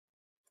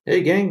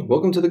Hey, gang,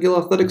 welcome to the Gill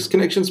Athletics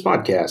Connections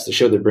podcast, the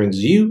show that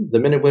brings you the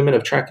men and women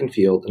of track and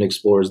field and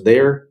explores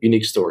their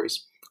unique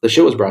stories. The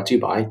show is brought to you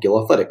by Gill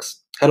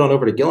Athletics. Head on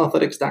over to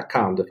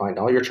gillathletics.com to find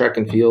all your track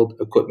and field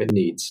equipment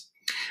needs.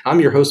 I'm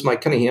your host, Mike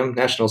Cunningham,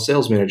 National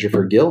Sales Manager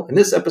for Gill. In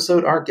this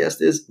episode, our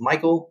guest is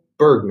Michael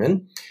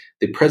Bergman,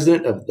 the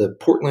president of the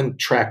Portland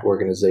Track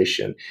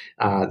Organization.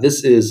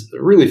 This is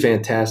really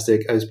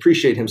fantastic. I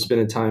appreciate him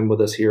spending time with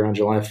us here on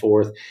July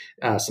 4th.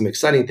 Some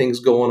exciting things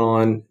going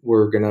on.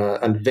 We're going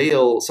to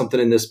unveil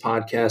something in this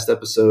podcast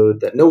episode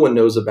that no one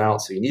knows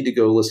about, so you need to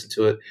go listen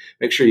to it.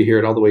 Make sure you hear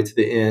it all the way to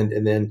the end,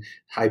 and then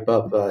hype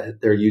up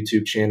their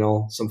YouTube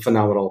channel. Some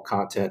phenomenal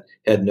content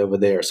heading over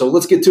there. So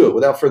let's get to it.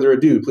 Without further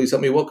ado, please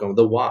help me welcome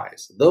the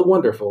wise, the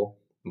wonderful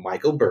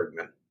Michael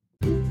Bergman.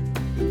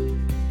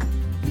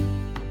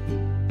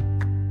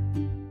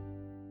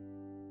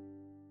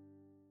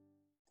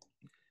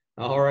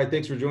 All right.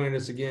 Thanks for joining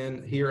us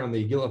again here on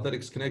the Gill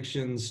Athletics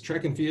Connections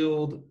Track and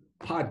Field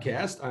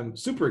podcast. I'm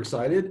super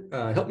excited.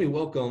 Help me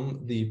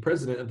welcome the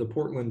president of the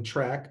Portland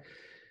Track,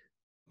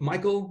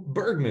 Michael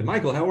Bergman.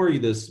 Michael, how are you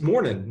this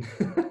morning?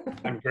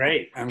 I'm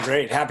great.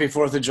 Happy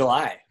 4th of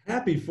July.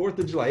 Happy 4th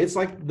of July. It's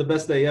like the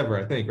best day ever,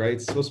 I think, right?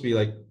 It's supposed to be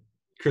like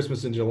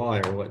Christmas in July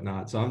or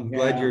whatnot. So I'm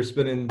glad you're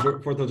spending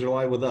 4th of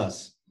July with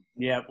us.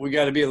 Yeah, we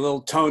got to be a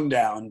little toned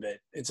down, but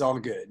it's all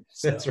good.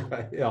 So. That's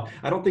right. Yeah,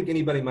 I don't think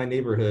anybody in my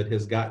neighborhood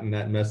has gotten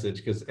that message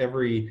because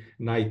every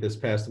night this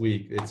past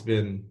week it's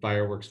been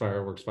fireworks.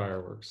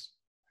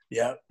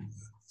 Yep.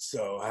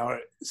 So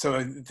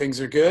things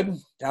are good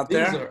out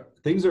there?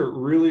 Things are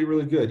really,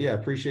 really good. Yeah,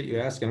 appreciate you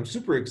asking. I'm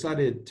super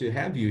excited to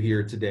have you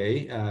here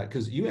today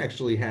because you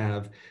actually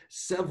have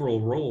several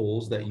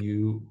roles that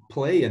you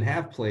play and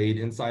have played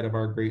inside of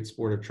our great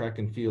sport of track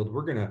and field.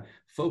 We're going to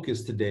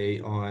focus today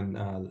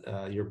on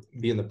your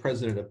being the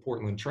president of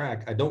Portland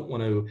Track. I don't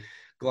want to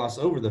gloss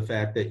over the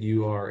fact that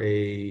you are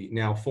a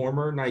now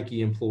former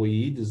Nike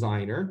employee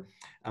designer.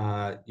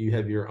 You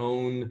have your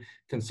own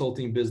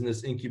consulting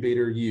business,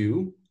 Incubator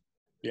U.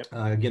 Yep.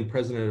 Again,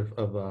 president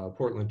of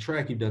Portland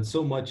Track. You've done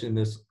so much in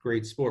this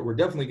great sport. We're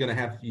definitely going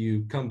to have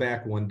you come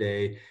back one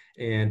day,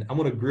 and I'm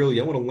going to grill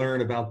you. I want to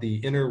learn about the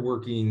inner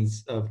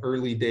workings of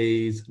early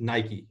days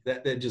Nike.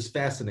 That just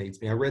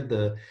fascinates me. I read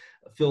the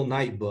Phil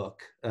Knight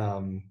book.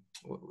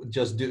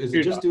 Just Do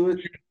It?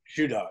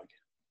 Shoe Dog.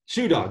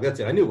 Shoe Dog. That's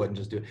it. I knew it wasn't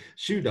Just Do It.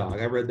 Shoe Dog.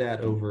 I read that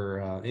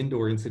over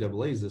indoor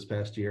NCAAs this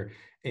past year,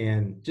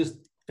 and just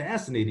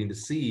fascinating to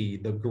see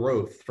the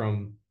growth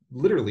from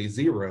literally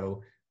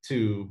zero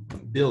to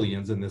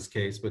billions in this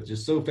case, but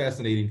just so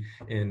fascinating.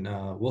 And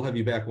we'll have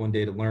you back one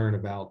day to learn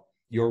about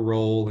your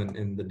role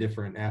and the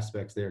different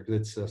aspects there, because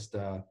it's just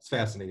it's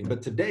fascinating.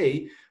 But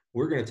today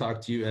we're going to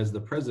talk to you as the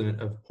president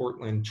of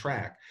Portland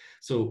Track.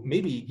 So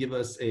maybe give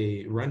us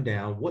a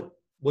rundown.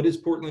 What is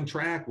Portland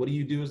Track? What do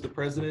you do as the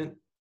president?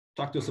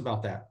 Talk to us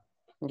about that.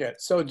 Okay,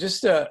 so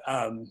just a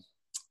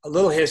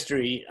little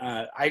history.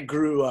 I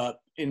grew up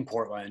in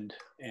Portland,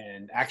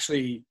 and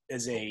actually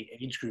as a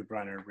age group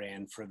runner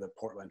ran for the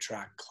Portland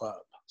Track Club.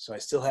 So I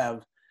still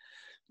have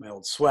my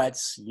old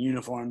sweats,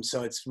 uniforms.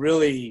 So it's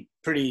really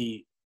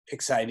pretty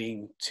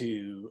exciting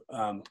to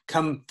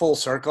come full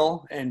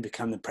circle and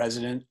become the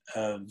president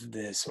of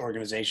this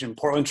organization.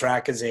 Portland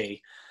Track is a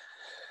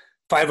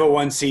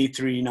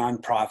 501c3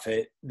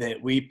 nonprofit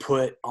that we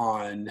put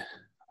on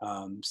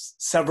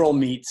several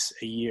meets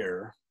a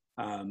year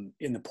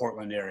in the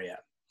Portland area.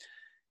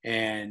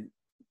 And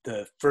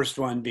the first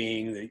one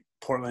being the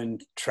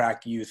Portland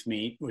Track Youth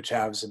Meet, which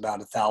has about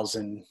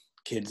 1,000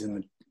 kids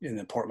in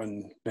the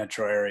Portland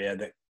metro area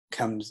that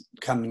come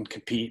and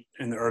compete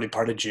in the early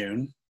part of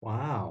June.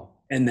 Wow.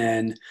 And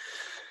then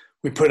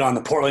we put on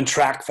the Portland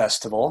Track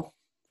Festival,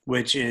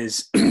 which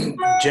is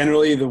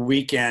generally the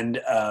weekend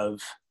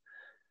of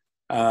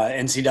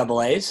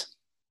NCAAs.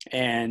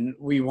 And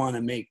we want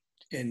to make,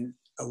 and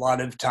a lot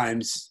of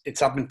times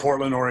it's up in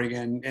Portland,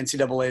 Oregon.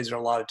 NCAAs are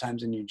a lot of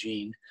times in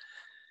Eugene.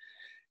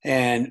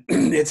 And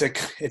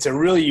it's a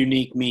really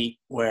unique meet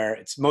where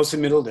it's mostly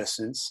middle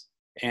distance,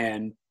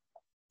 and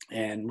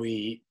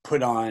we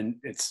put on,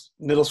 it's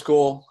middle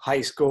school,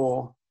 high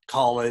school,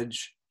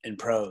 college, and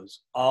pros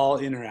all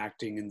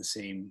interacting in the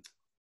same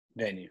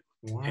venue.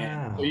 Wow.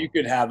 And so you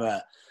could have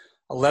a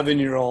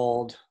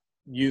 11-year-old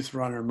youth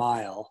runner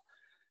mile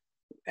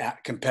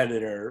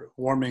competitor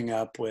warming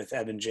up with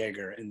Evan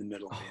Jager in the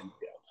middle of the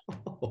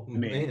infield. Oh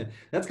man,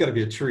 that's got to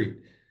be a treat.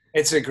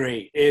 It's a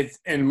great,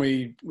 and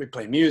we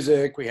play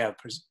music, we have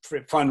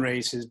fun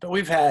races, but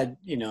we've had,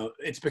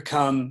 it's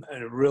become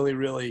a really,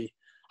 really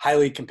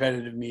highly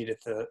competitive meet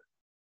at the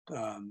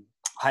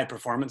high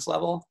performance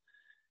level.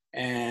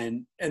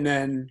 And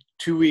then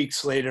 2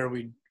 weeks later,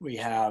 we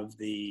have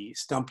the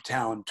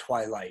Stumptown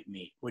Twilight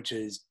Meet, which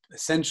is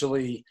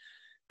essentially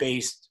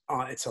based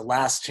on, it's a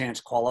last chance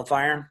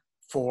qualifier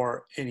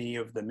for any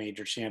of the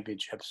major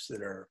championships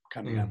that are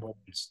coming up, whether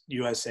it's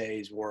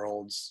USA's,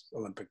 Worlds,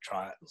 Olympic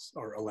trials,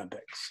 or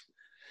Olympics.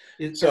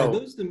 Are So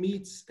those the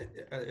meets?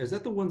 Is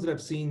that the ones that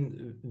I've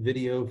seen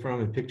video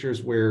from and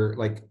pictures where,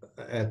 like,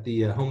 at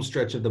the home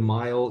stretch of the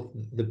mile,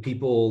 the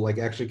people like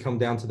actually come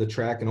down to the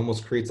track and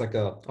almost creates like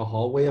a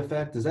hallway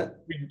effect? Is that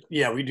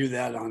yeah, we do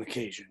that on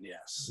occasion.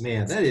 Yes.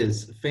 Man, that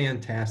is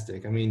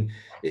fantastic. I mean,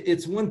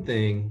 it's one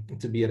thing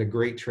to be at a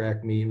great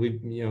track meet.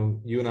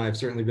 You and I have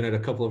certainly been at a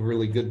couple of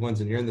really good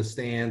ones, and you're in the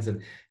stands.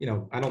 And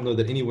I don't know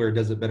that anywhere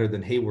does it better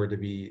than Hayward, to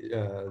be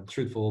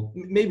truthful.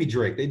 Maybe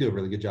Drake, they do a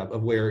really good job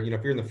of where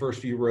if you're in the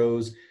first few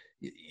rows,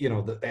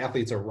 the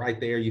athletes are right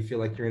there. You feel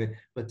like you're in it.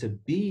 But to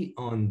be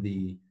on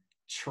the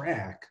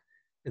track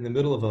in the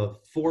middle of a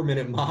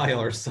 4-minute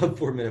mile or sub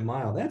 4-minute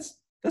mile,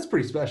 that's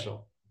pretty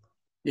special.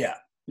 Yeah.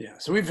 Yeah.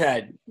 So we've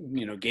had,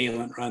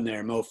 Galen run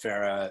there, Mo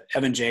Farah,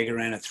 Evan Jager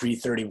ran a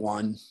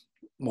 3:31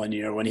 one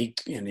year when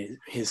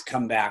his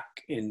comeback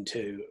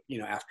into,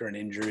 after an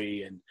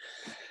injury. And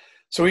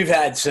so we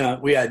had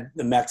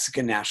the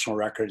Mexican national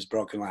records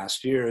broken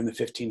last year in the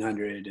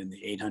 1500 and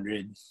the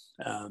 800.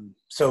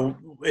 So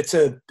it's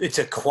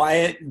a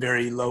quiet,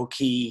 very low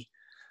key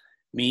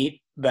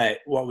meet, but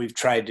what we've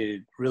tried to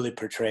really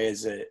portray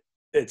is that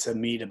it's a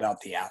meet about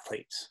the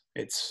athletes.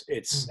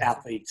 It's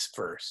athletes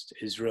first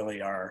is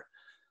really our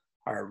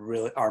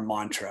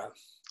mantra.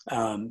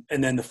 And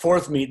then the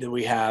fourth meet that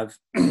we have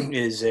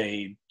is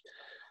a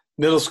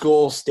middle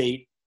school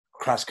state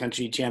cross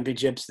country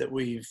championships that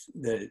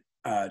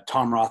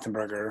Tom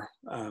Rothenberger,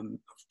 a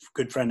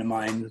good friend of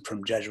mine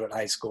from Jesuit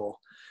High School,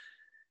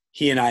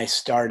 he and I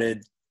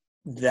started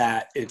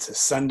that. It's a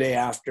Sunday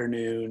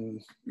afternoon.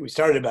 We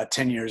started about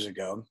 10 years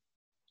ago.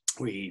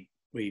 We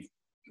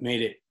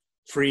made it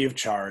free of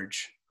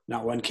charge.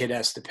 Not one kid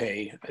has to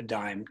pay a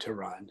dime to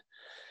run.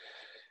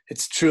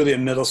 It's truly a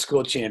middle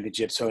school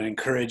championship, so it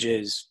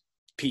encourages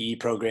PE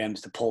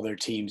programs to pull their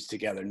teams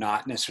together.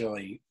 Not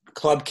necessarily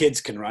club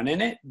kids can run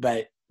in it,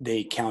 but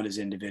they count as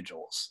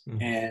individuals.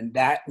 Mm-hmm. And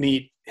that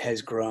meet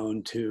has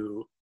grown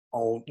to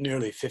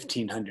nearly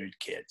 1,500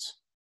 kids.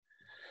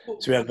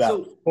 So we have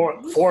about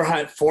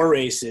 400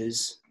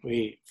 races.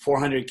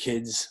 400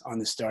 kids on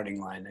the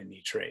starting line in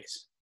each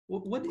race.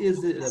 What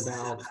is it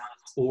about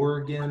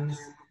Oregon,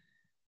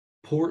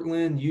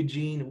 Portland,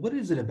 Eugene? What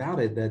is it about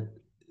it that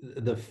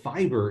the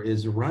fiber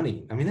is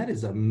running? I mean, that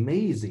is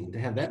amazing to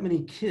have that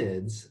many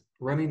kids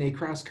running a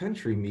cross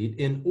country meet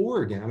in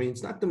Oregon. I mean,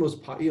 it's not the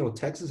most,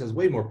 Texas has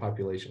way more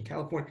population.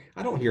 California,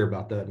 I don't hear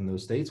about that in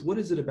those states. What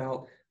is it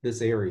about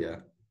this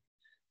area?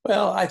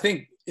 Well, I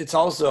think it's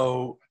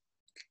also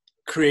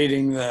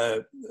creating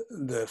the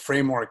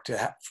framework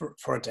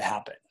for it to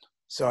happen.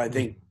 So I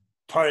think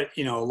a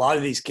lot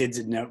of these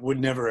kids would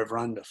never have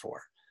run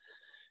before,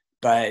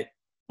 but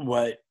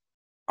what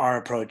our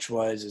approach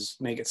is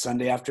make it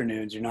Sunday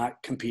afternoons. You're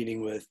not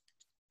competing with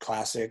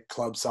classic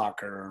club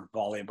soccer,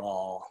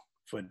 volleyball,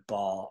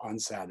 football on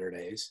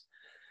Saturdays.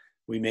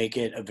 We make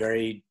it a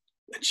very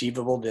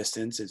achievable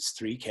distance. It's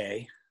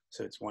 3K,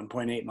 so it's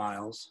 1.8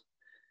 miles.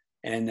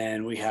 And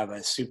then we have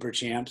a super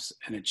champs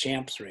and a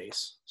champs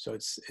race. So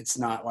it's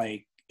not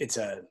like it's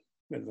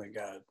like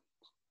a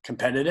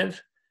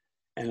competitive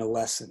and a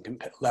less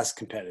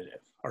competitive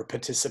or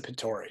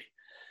participatory.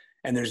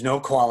 And there's no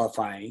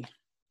qualifying.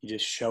 You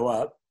just show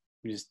up,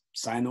 you just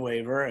sign the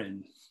waiver,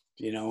 and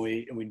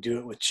we do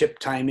it with chip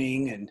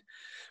timing. And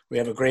we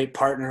have a great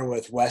partner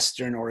with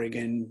Western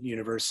Oregon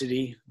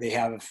University. They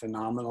have a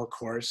phenomenal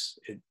course.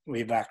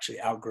 We've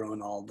actually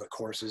outgrown all the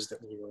courses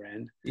that we were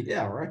in.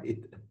 Yeah, right.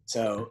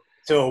 So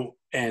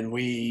and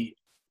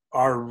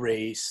our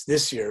race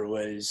this year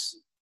was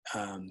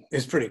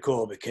pretty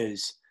cool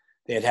because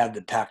they had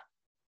the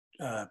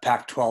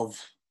Pac-12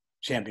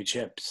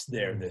 championships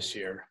there this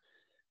year.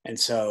 And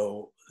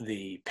so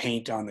the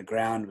paint on the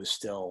ground was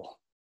still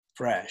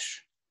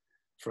fresh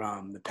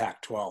from the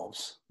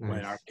Pac-12s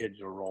when our kids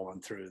were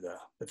rolling through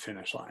the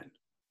finish line.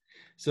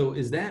 So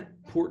is that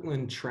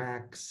Portland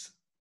Track's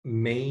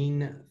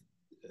main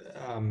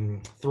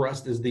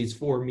thrust is these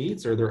 4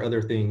 meets, or are there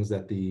other things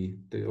that the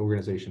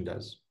organization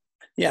does?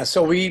 Yeah,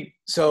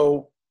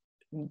 so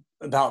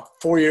about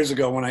 4 years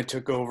ago when I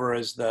took over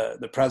as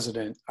the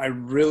president, I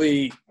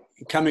really,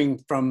 coming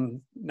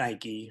from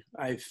Nike,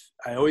 I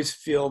always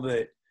feel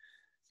that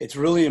it's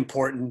really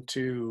important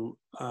to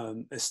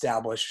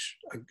establish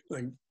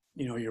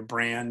your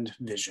brand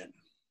vision.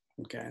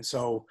 Okay,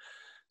 so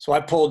I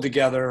pulled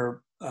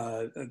together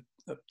a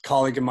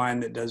colleague of mine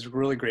that does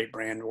really great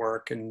brand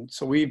work, and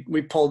so we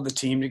pulled the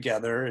team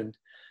together, and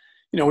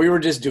we were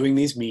just doing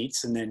these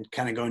meets and then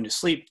kind of going to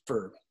sleep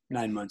for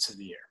 9 months of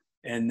the year,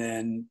 and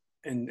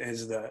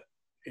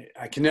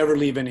I can never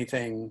leave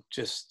anything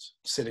just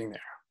sitting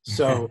there.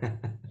 So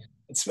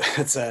it's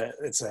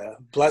a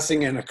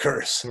blessing and a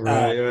curse.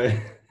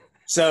 Right.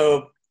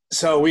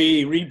 So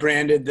we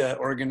rebranded the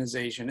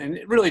organization, and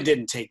it really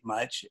didn't take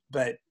much.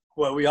 But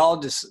what we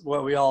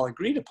all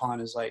agreed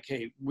upon is like,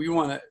 hey, we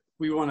want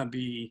to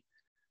be,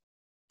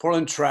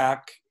 Portland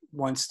Track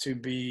wants to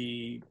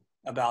be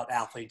about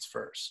athletes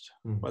first,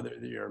 whether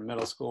you're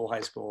middle school,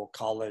 high school,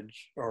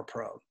 college, or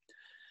pro.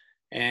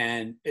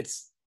 And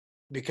it's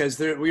because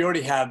we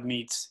already have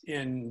meets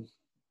in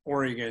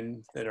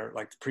Oregon that are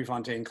like the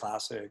Prefontaine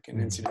Classic and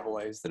Mm.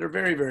 NCAAs that are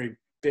very, very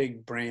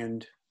big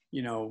brand,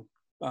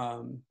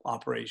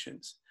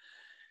 operations.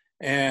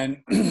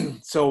 And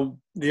so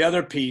the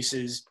other piece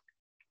is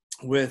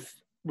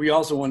we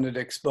also wanted to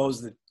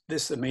expose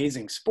this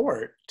amazing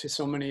sport to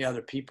so many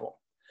other people.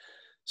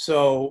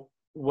 So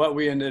what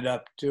we ended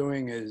up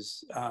doing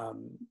is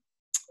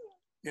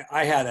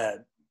I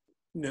had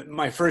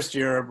my first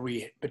year,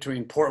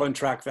 between Portland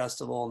Track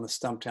Festival and the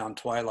Stumptown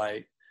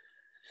Twilight,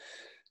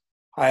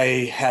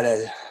 I had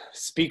a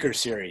speaker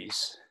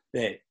series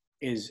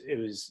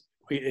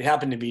it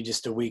happened to be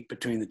just a week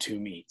between the two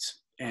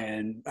meets.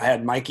 And I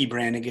had Mikey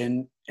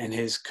Brannigan and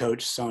his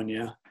coach,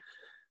 Sonia,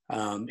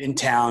 in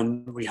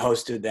town. We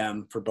hosted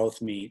them for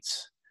both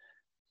meets.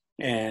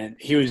 And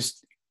he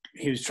was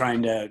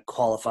trying to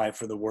qualify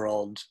for the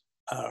world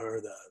or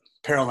the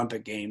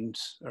Paralympic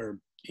Games, or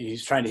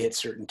he's trying to hit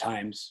certain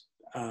times.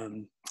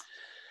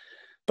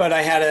 But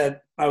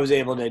I was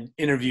able to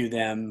interview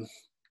them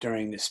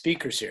during the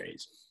speaker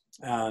series.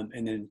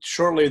 And then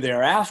shortly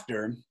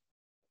thereafter,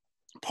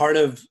 part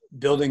of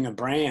building a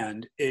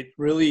brand,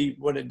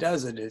 what it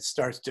does is it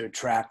starts to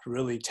attract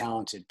really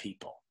talented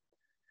people,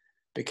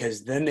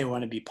 because then they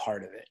want to be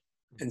part of it.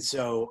 And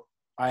so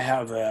I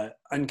have a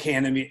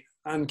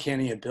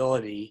uncanny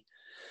ability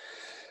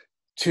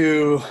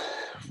to,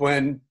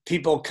 when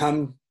people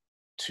come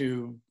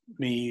to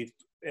me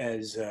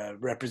as a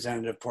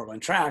representative of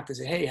Portland Track, they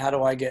say, "Hey, how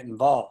do I get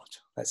involved?"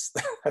 That's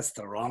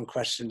the wrong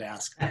question to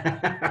ask.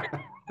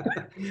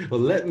 Well,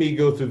 let me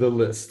go through the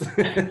list.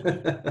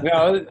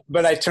 No,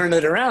 but I turn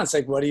it around. It's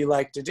like, what do you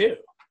like to do?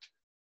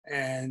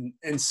 And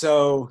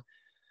so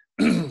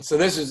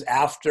this is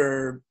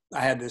after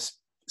I had this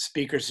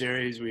speaker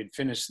series. We had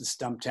finished the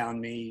Stumptown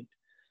meet,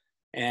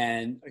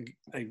 and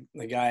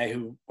the guy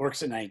who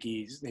works at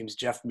Nike, his name's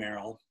Jeff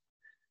Merrill,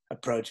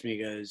 approached me.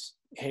 He goes,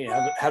 "Hey,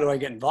 how do I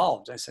get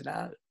involved?" I said,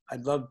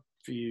 "I'd love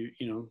for you,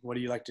 what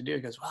do you like to do?"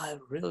 He goes, "Well, I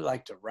really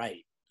like to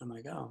write." I'm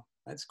like, "Oh,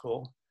 that's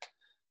cool."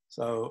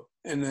 So,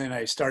 and then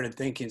I started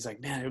thinking, it's like,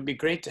 man, it would be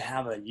great to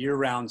have a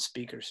year-round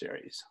speaker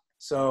series.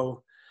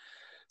 So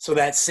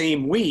that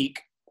same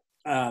week,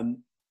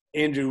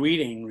 Andrew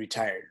Weeding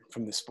retired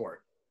from the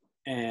sport,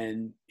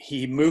 and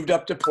he moved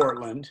up to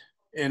Portland.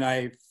 And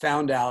I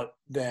found out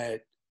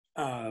that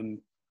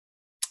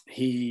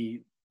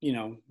he,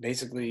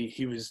 basically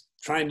he was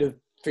trying to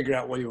figure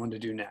out what he wanted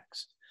to do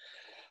next.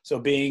 So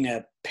being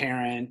a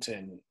parent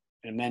and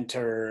a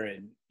mentor,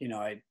 and,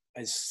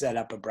 I set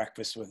up a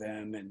breakfast with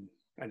him, and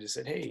I just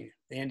said, "Hey,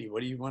 Andy,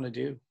 what do you want to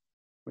do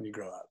when you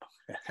grow up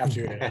after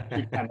you're a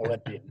two-time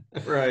Olympian?"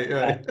 Right.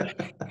 And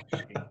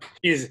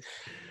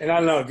I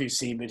don't know if you've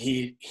seen, but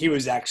he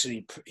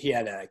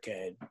had a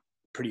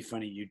pretty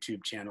funny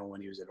YouTube channel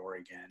when he was at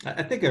Oregon.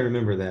 I think I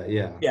remember that.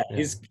 Yeah. Yeah,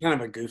 he's kind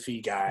of a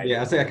goofy guy.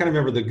 Yeah, I say I kind of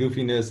remember the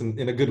goofiness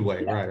in a good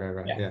way. Yeah.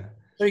 Right. Yeah.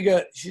 So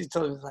she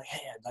told me, like,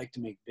 "Hey, I'd like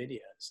to make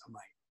videos." I'm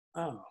like,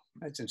 "Oh,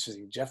 that's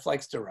interesting." Jeff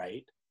likes to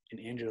write and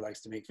Andrew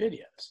likes to make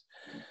videos.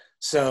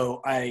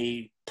 So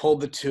I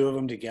pulled the two of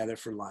them together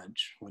for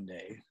lunch one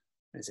day.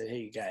 I said, "Hey,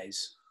 you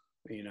guys,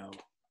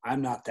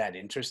 I'm not that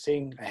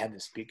interesting. I had the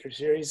speaker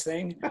series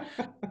thing,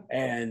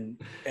 and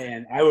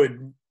I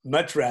would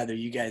much rather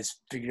you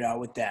guys figure out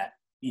what that,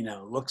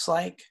 looks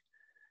like."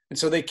 And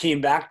so they came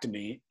back to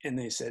me and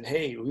they said,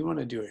 "Hey, we want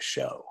to do a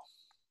show."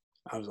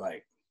 I was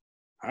like,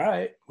 "All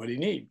right, what do you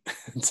need?"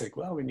 It's like,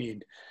 "Well, we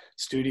need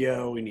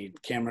studio, we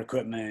need camera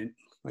equipment."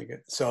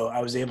 So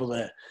I was able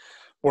to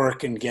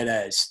work and get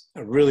a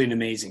really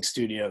amazing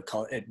studio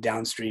called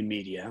Downstream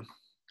Media.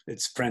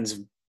 It's friends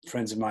of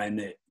mine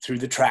that through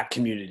the track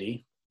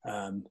community.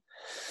 One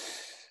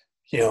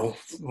of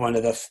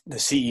the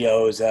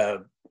CEOs,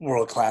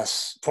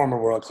 former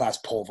world class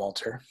pole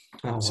vaulter.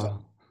 Oh, wow.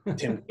 So,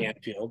 Tim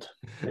Canfield.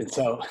 And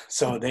so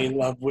they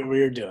loved what we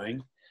were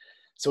doing.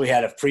 So we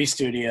had a free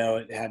studio.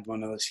 It had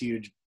one of those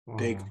huge,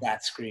 big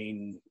flat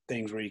screen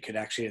things where you could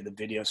actually have the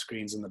video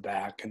screens in the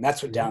back. And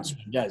that's what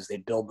Downstream does. They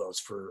build those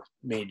for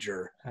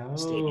major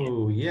stadiums.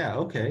 Oh, yeah.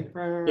 Okay.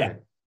 Right. Yeah.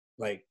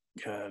 Like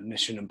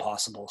Mission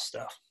Impossible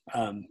stuff.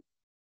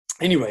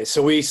 Anyway,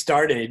 so we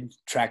started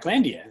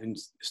Tracklandia and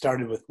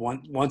started with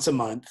once a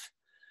month.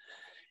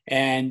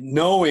 And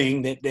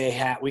knowing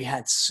that we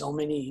had so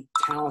many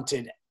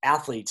talented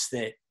athletes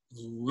that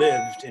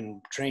lived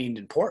and trained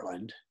in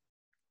Portland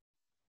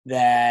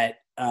that,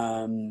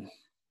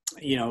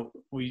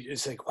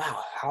 it's like,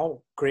 wow,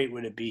 how great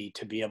would it be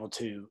to be able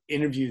to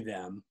interview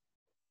them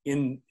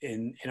in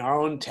our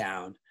own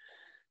town,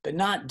 but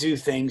not do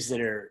things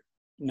that are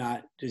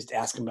not just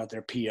asking about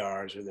their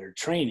PRs or their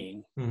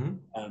training.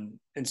 Mm-hmm.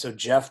 And so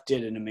Jeff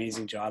did an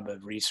amazing job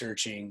of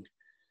researching,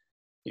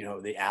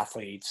 the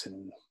athletes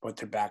and what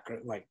their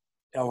background, like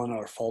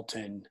Eleanor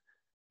Fulton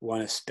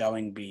won a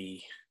spelling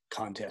bee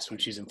contest when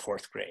she's in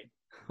 4th grade.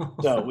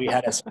 So we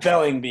had a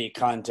spelling bee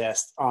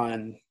contest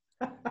on,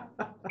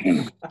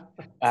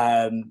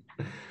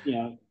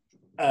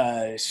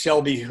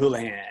 Shelby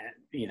Houlihan,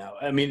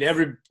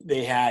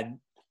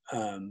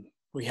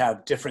 we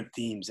have different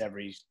themes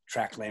every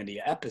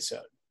Tracklandia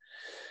episode.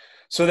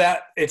 So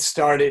that it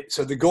started.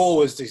 So the goal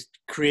was to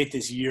create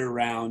this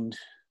year-round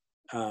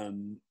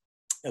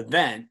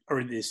event,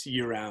 or this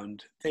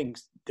year-round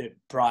things that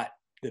brought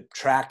the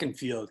track and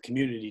field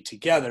community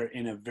together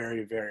in a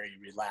very, very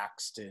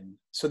relaxed, and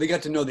so they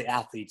got to know the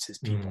athletes as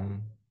people. Mm-hmm.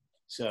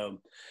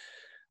 So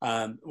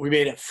we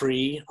made it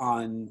free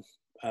on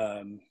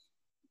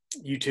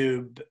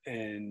YouTube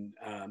and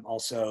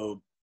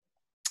also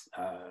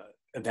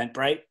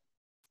Eventbrite.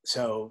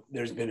 So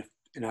there's been,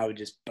 and I would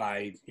just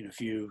buy, a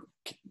few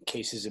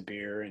cases of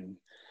beer and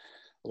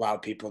allow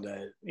people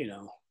to,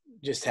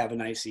 just have a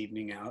nice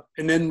evening out.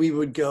 And then we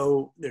would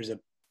go, there's a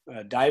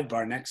dive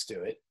bar next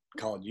to it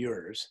called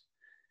Yours.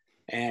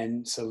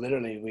 And so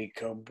literally we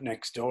go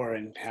next door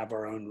and have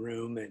our own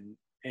room. And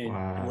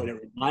wow. What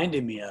it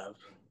reminded me of,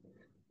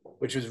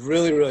 which was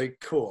really, really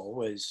cool,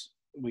 was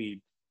it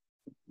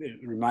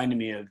reminded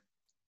me of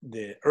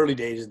the early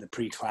days of the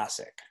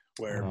pre-classic,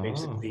 where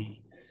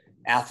basically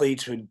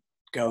athletes would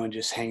go and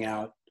just hang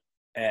out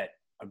at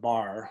a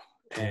bar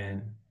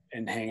and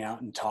hang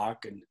out and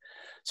talk. And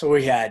so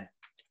we had,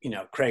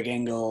 Craig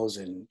Engels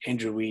and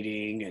Andrew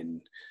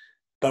Weeding,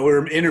 but we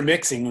were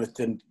intermixing with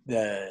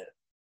the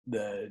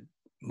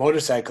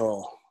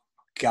motorcycle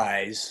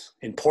guys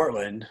in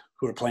Portland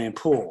who were playing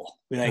pool.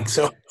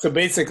 So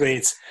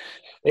basically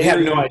they have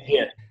no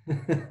idea.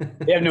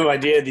 They have no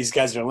idea these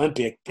guys are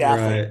Olympic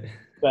athletes, right.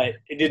 But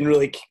it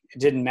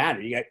didn't matter.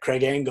 You got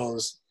Craig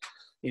Engels,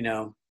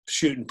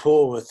 shooting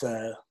pool with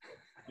a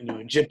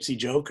gypsy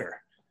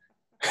joker.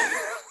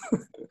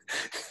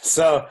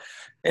 So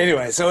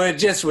anyway, so it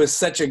just was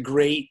such a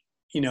great,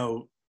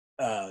 so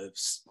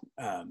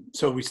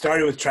we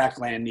started with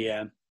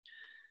Tracklandia,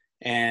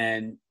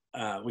 and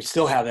we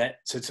still have it.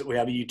 So we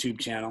have a YouTube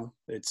channel.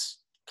 It's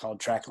called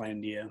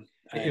Tracklandia.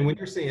 And when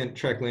you're saying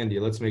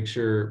Tracklandia, let's make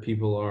sure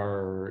people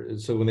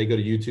so when they go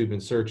to YouTube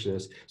and search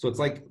this, so it's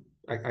like,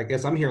 I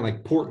guess I'm hearing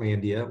like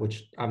Portlandia,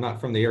 which I'm not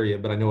from the area,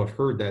 but I know I've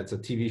heard that it's a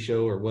TV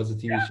show, or was a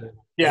TV show.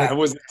 Yeah, it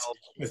was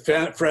with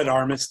Fred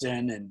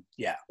Armisen, and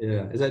yeah.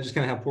 Yeah, is that just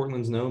kind of how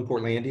Portland's known,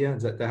 Portlandia?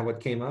 Is that how it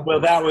came up?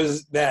 Well,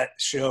 that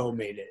show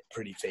made it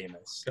pretty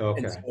famous.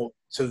 Okay. And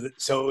so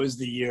it was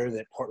the year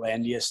that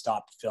Portlandia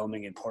stopped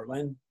filming in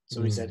Portland. So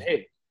we said,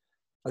 hey,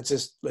 let's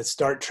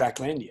start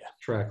Tracklandia.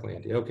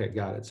 Tracklandia. Okay,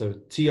 got it. So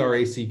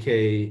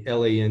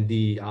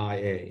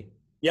Tracklandia.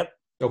 Yep.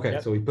 Okay,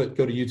 yep. So we go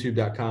to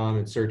youtube.com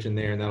and search in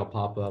there, and that'll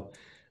pop up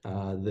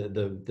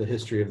the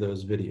history of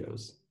those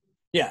videos.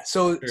 Yeah.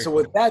 So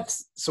what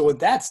that's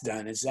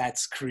done is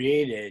that's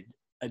created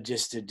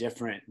just a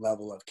different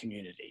level of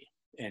community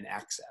and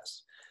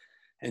access.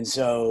 And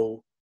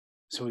so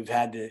we've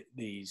had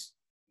these,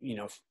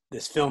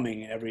 this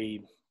filming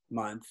every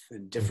month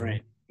and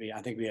different. Mm-hmm.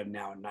 I think we have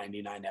now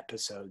 99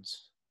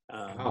 episodes.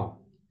 Wow.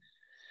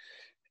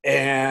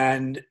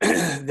 And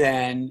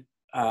then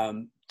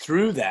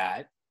through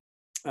that,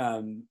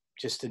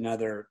 just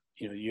another,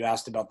 you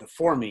asked about the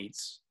 4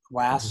 meets.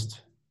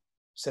 Last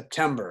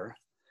September,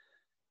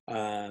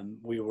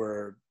 we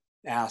were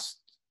asked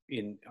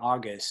in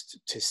August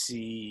to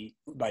see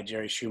by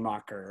Jerry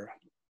Schumacher's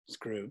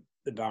group,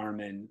 the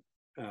Bowerman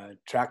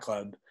Track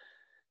Club,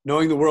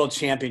 knowing the World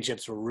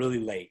Championships were really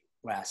late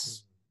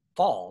last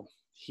fall.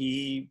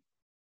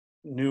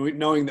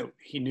 Knowing that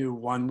he knew,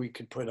 1, we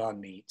could put on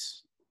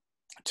meets,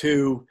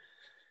 2,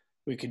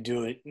 we could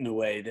do it in a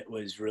way that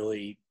was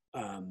really,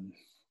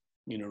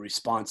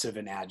 responsive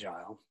and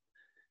agile.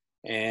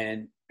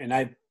 And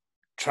I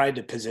tried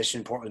to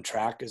position Portland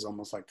Track as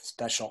almost like the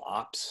special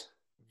ops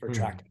for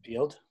track and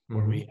field,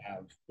 where we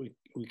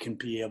can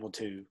be able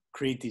to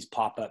create these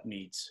pop-up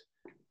meets,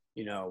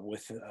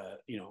 with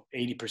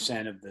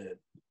 80% of the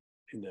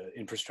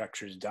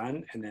infrastructure is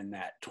done, and then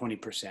that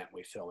 20%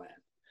 we fill in.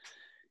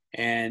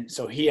 And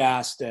so he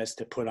asked us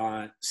to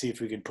see if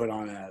we could put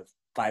on a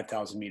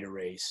 5,000 meter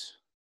race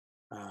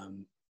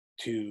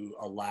to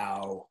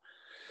allow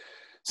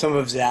some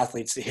of his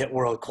athletes to hit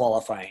world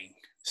qualifying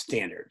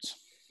standards.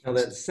 Now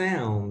that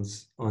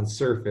sounds on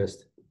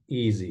surface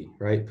easy,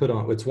 right?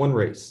 It's one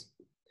race.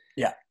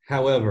 Yeah.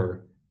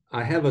 However,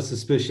 I have a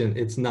suspicion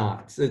it's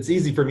not. It's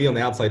easy for me on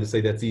the outside to say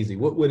that's easy.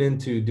 What went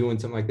into doing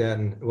something like that,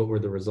 and what were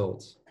the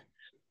results?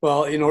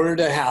 Well, in order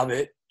to have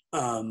it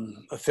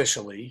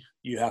officially,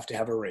 you have to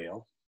have a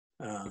rail.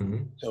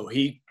 So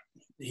he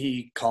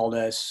called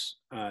us,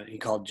 he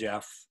called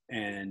Jeff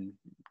and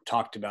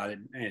talked about it.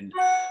 And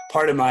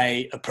part of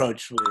my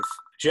approach with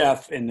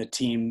Jeff and the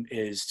team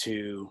is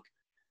to,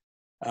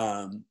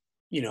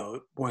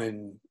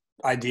 when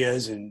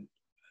ideas and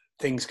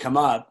things come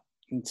up,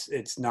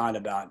 it's not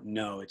about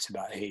no, it's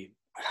about, hey,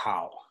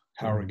 how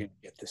are we going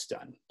to get this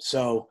done?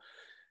 So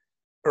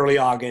early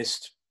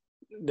August,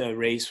 the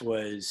race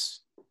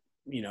was,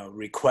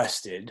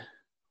 requested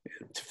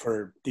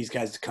for these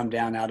guys to come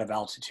down out of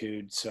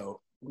altitude. So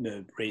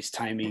the race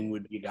timing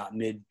would be about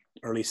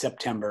early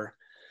September,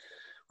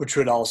 which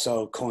would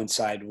also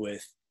coincide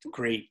with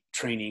great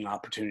training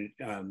opportunity,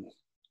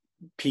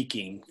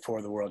 peaking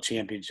for the World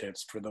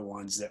Championships for the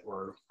ones that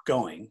were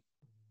going.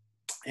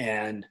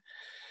 And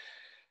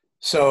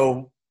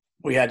so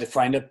we had to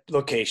find a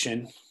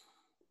location.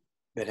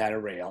 that had a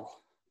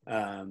rail.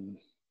 And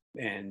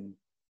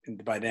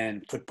by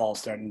then football's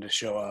starting to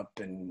show up,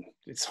 and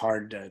it's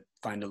hard to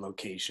find a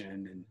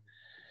location.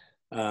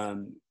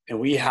 And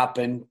we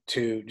happen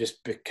to,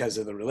 just because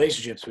of the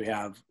relationships we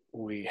have,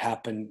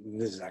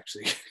 this is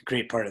actually a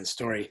great part of the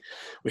story,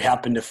 we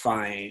happen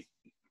to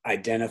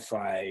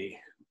identify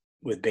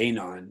with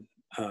Bainon,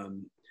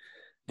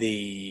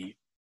 the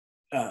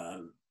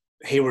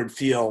Hayward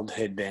Field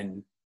had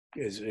been,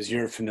 as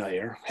you're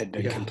familiar, had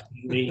been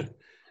completely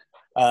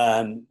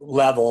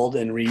leveled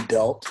and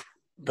rebuilt,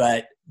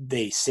 but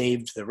they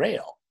saved the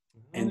rail.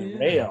 And the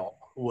rail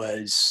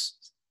was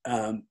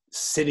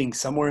sitting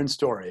somewhere in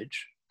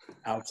storage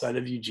outside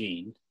of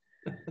Eugene,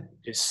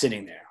 just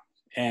sitting there.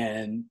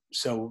 And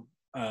so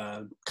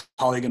a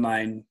colleague of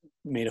mine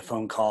made a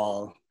phone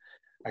call.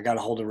 I got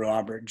a hold of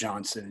Robert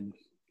Johnson,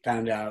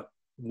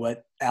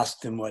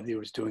 asked him what he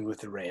was doing with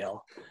the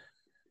rail.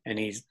 And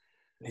he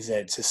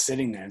said, it's just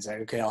sitting there. It's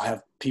like, okay, I'll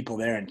have people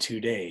there in 2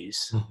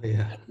 days. Oh,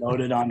 yeah.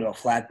 Loaded onto a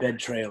flatbed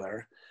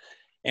trailer.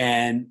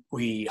 And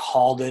we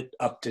hauled it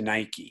up to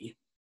Nike.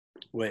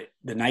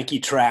 The Nike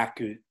track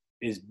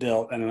is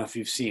built. I don't know if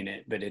you've seen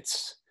it, but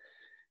it's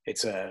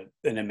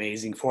an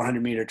amazing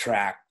 400-meter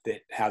track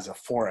that has a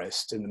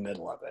forest in the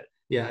middle of it.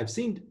 Yeah, I've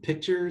seen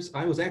pictures.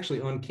 I was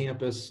actually on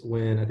campus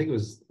when I think it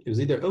was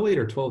either 08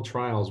 or 12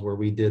 trials where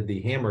we did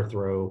the hammer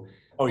throw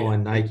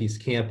on Nike's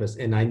campus.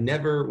 And I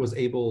never was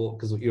able,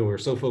 because we were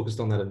so focused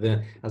on that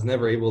event, I was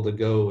never able to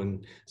go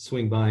and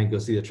swing by and go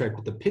see the track.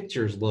 But the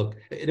pictures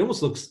it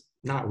almost looks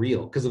not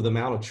real because of the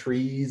amount of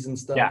trees and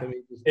stuff. Yeah, I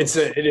mean,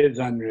 it is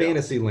unreal.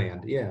 Fantasy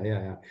land.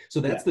 Yeah.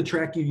 So that's the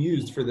track you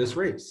used for this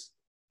race.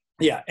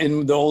 Yeah,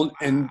 and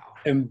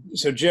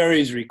so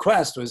Jerry's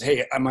request was,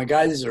 hey, my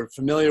guys are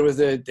familiar with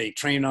it. They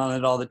train on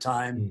it all the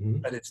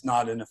time, but it's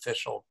not an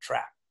official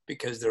track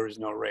because there was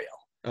no rail.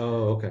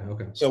 Oh,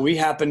 okay. So we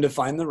happened to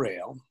find the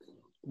rail.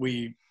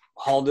 We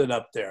hauled it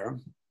up there,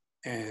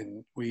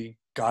 and we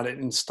got it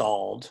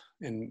installed,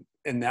 and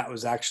that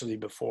was actually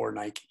before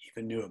Nike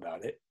even knew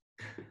about it.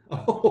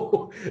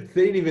 Oh,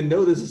 they didn't even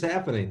know this is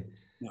happening.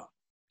 No.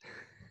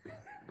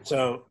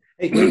 So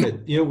hey,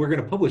 David, we're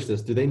going to publish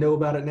this. Do they know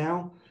about it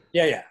now?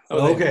 Yeah.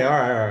 Oh, okay.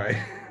 All right.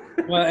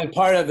 Well, and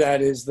part of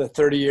that is the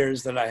 30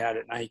 years that I had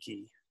at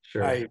Nike.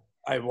 Sure.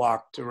 I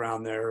walked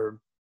around there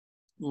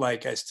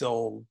like I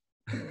still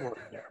work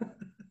there.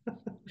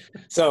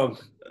 So,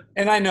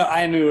 and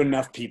I knew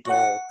enough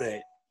people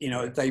that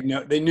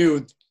they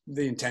knew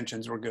the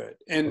intentions were good.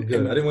 And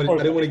good. I didn't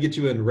want to get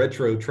you in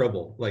retro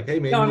trouble. Like, hey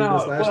man, you did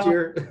this last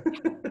year.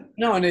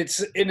 No, and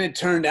it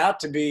turned out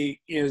to be,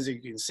 as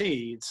you can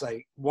see, it's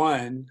like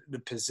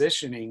the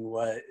positioning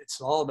it's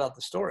all about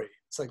the story.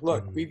 It's like,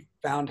 look, we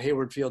found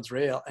Hayward Field's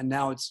rail, and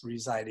now it's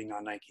residing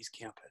on Nike's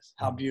campus.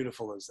 How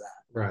beautiful is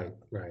that? Right.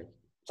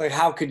 It's like,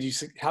 how could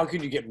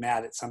you get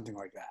mad at something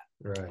like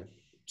that? Right.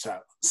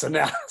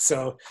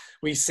 So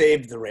we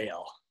saved the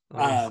rail.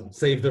 Awesome.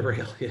 Save the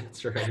rail. Yeah,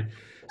 that's right.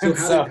 So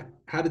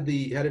how did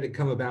it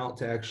come about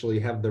to actually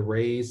have the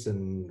race,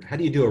 and how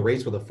do you do a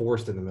race with a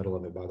forest in the middle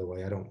of it, by the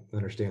way? I don't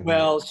understand.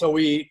 Well, so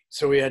we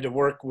had to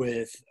work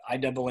with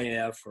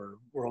IAAF or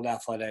World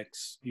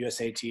Athletics,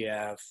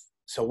 USATF.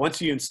 So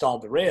once you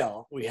installed the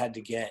rail, we had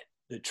to get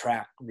the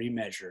track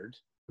remeasured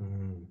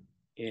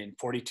in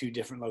 42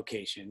 different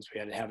locations. We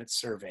had to have it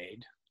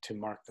surveyed to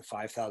mark the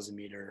 5,000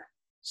 meter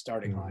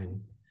starting line.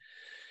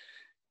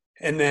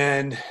 And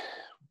then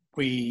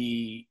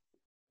we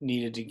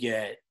needed to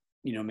get,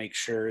 make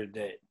sure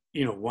that,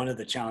 one of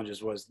the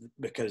challenges was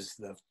because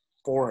the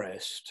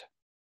forest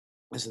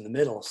is in the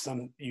middle,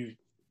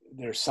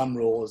 there's some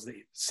rules that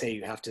say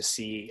you have to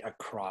see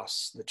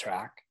across the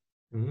track,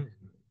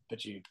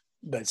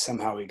 but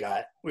somehow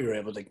we were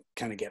able to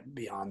kind of get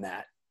beyond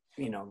that,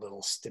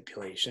 little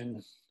stipulation.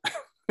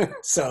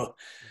 So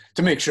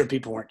to make sure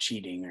people weren't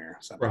cheating or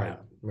something.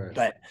 Right.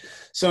 But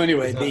so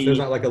anyway, there's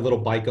not like a little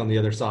bike on the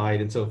other side.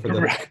 And so for the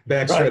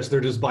backstretch,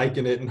 they're just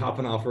biking it and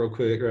hopping off real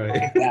quick.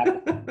 Right.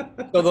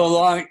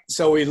 Exactly.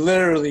 So we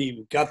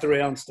literally got the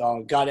rail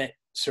installed, got it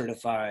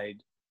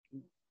certified,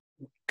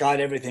 got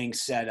everything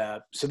set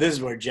up. So this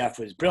is where Jeff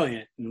was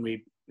brilliant. And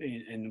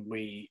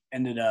we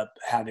ended up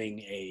having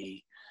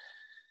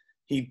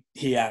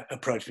he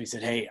approached me and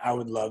said, hey, I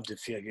would love to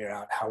figure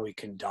out how we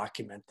can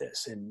document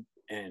this and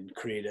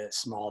create a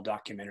small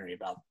documentary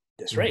about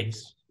this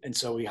race. And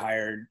so we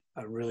hired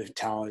a really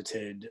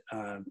talented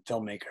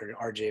filmmaker,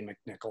 RJ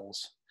McNichols,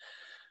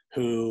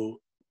 who,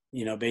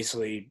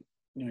 basically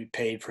we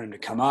paid for him to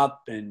come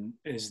up, and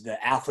as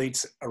the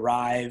athletes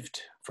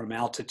arrived from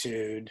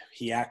altitude,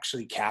 he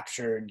actually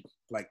captured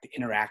like the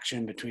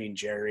interaction between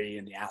Jerry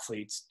and the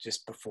athletes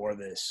just before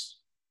this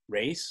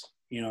race.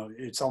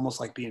 It's almost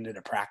like being at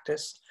a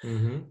practice.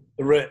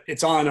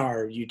 It's on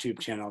our YouTube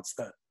channel. It's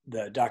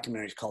the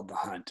documentary is called The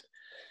Hunt.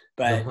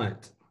 But The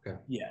Hunt. Okay.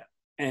 Yeah.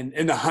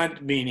 And the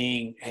hunt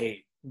meaning,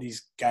 hey,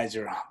 these guys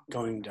are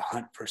going to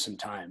hunt for some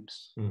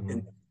times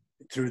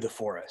through the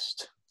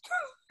forest.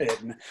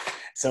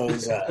 So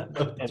it's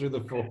through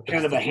the forest.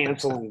 Kind of a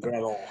Hansel and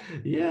Gretel.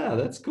 Yeah,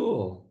 that's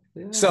cool.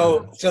 Yeah.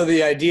 So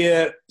the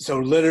idea, so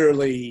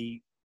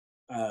literally,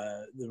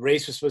 the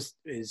race was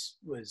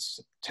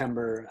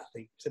September, I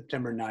think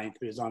September 9th.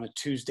 It was on a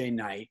Tuesday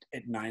night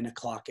at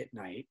 9:00 at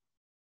night.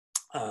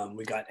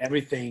 We got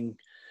everything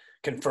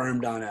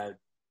confirmed on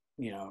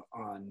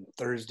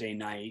Thursday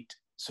night.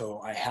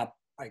 So I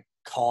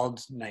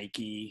called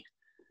Nike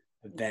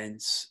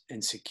events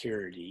and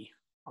security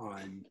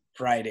on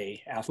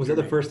Friday afternoon. Was that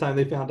the first time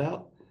they found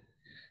out?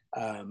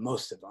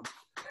 Most of them.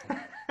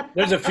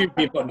 There's a few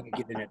people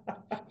Nike didn't,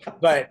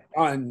 but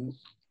on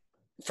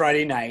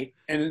Friday night,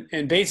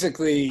 and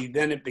basically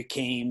then it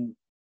became,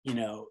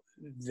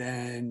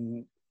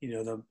 it's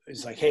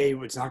like, hey,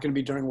 it's not going to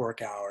be during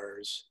work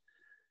hours.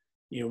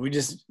 We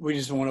just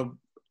want to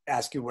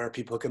ask you where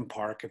people can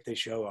park if they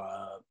show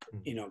up,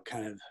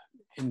 kind of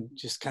in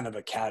just kind of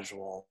a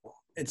casual.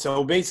 And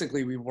so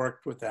basically we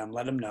worked with them,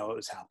 let them know it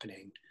was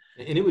happening.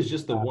 And it was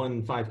just the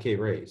one 5K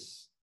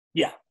race.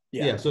 Yeah.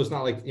 Yeah. So it's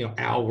not like,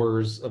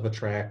 hours of a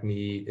track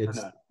meet.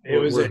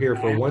 We're here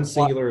for one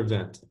singular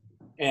event.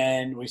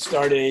 And we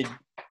started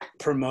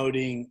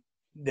promoting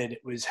that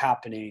it was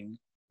happening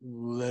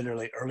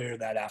literally earlier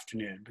that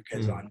afternoon,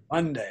 because on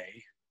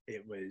Monday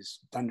it was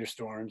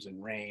thunderstorms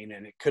and rain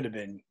and it could have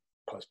been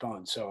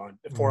postponed. So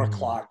at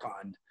 4:00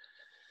 on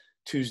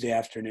Tuesday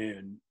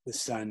afternoon, the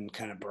sun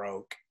kind of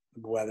broke.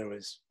 The weather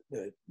was,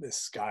 the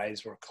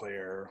skies were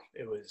clear.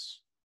 It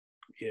was,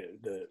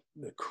 the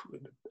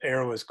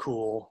air was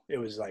cool. It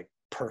was like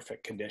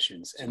perfect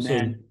conditions. And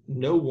then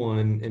no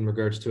one in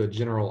regards to a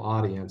general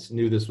audience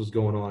knew this was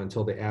going on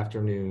until the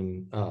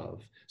afternoon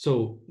of.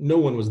 So no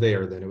one was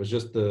there then. It was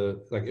just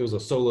it was a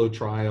solo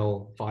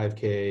trial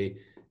 5K,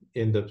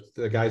 and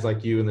the guys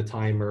like you and the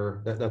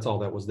timer. That's all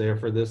that was there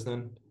for this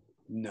then?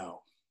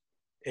 No,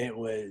 it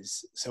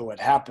was. So what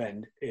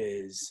happened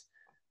is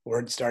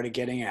word started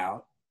getting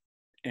out,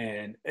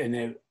 and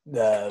the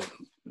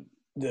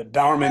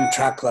Bowerman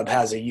Track Club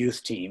has a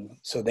youth team,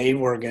 so they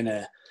were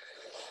gonna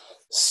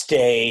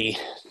stay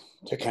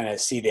to kind of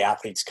see the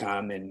athletes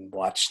come and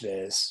watch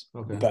this.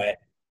 Okay. But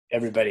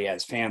everybody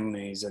has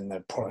families, and the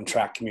Portland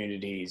track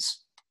community's,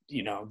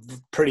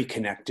 pretty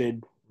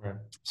connected. Right.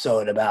 So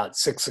at about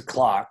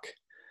 6:00,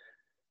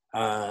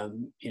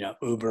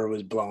 Uber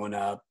was blowing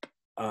up.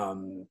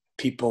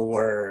 People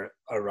were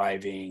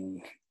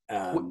arriving.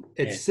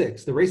 At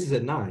 6, the race is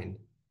at 9.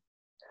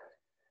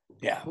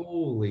 Yeah.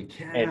 Holy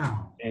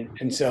cow.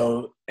 And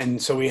so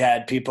we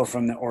had people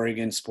from the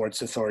Oregon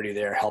Sports Authority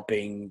there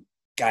helping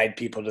guide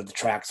people to the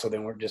track, so they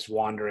weren't just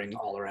wandering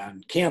all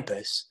around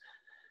campus.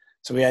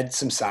 So we had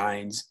some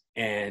signs,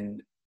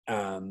 and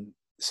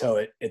so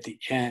at the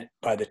end,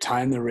 by the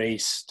time the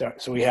race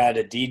started, so we had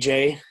a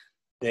DJ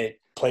that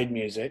played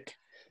music.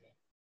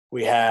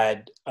 We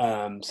had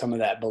some of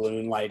that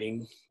balloon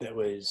lighting that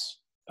was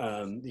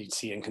you'd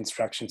see in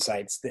construction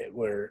sites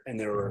and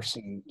there were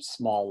some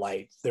small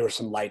lights. There were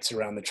some lights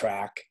around the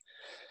track.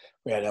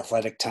 We had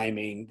athletic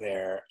timing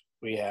there.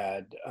 We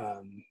had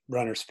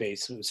Runner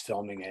Space who was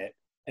filming it.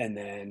 And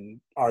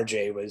then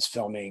RJ was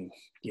filming,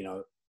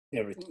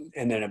 everything.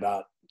 And then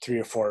about 3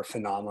 or 4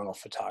 phenomenal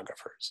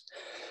photographers.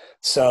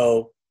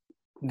 So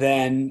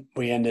then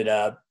we ended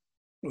up,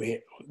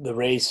 the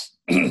race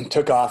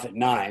took off at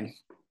 9,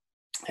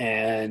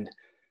 and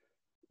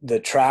the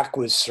track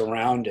was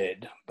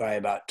surrounded by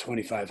about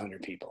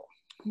 2,500 people.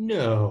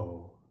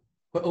 No.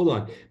 But hold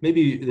on.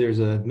 Maybe there's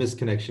a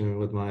misconnection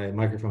with my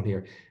microphone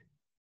here.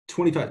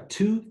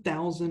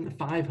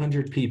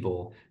 2,500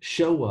 people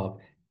show up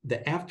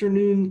the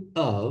afternoon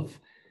of,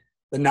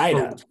 the night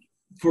of,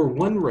 for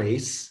one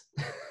race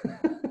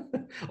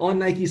on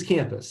Nike's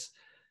campus.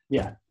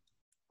 Yeah.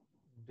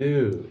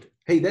 Dude.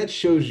 Hey, that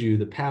shows you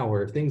the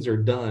power. If things are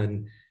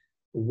done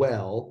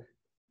well,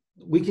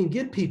 we can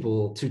get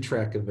people to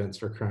track events,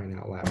 for crying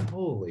out loud.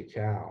 Holy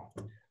cow.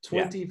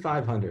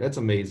 2,500. Yeah. That's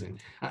amazing.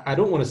 I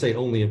don't want to say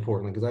only in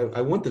Portland, because I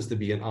want this to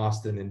be in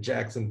Austin and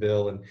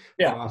Jacksonville and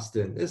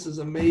Boston. This is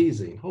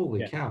amazing.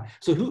 Holy cow.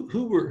 So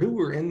who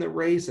were in the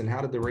race, and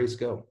how did the race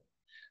go?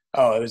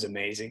 Oh, it was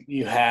amazing.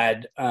 You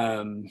had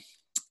Lopez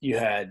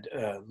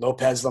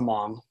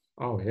Lamong.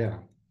 Oh yeah.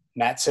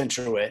 Matt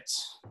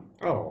Centrowitz.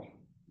 Oh.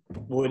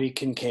 Woody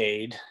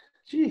Kincaid.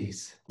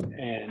 Jeez.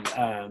 And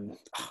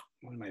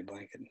what am I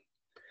blanking?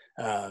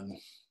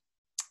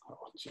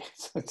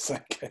 It's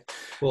like,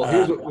 well,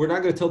 here's we're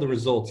not going to tell the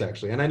results,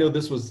 actually, and I know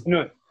this was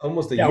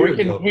almost a year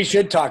ago. We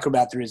should talk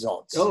about the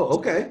results. Oh,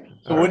 okay.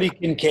 So Woody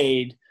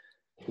Kincaid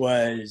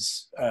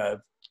was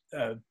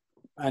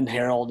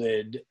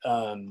unheralded.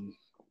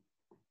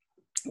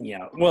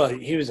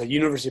 He was a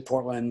University of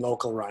Portland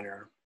local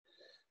runner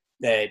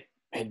that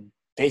had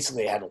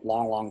basically had a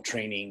long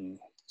training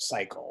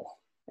cycle,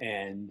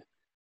 and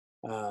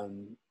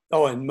Mo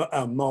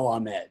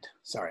Ahmed.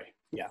 Sorry.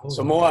 Yeah.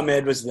 So Mo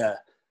Ahmed was the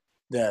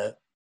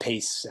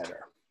pace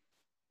setter.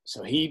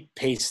 So he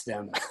paced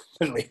them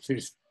literally through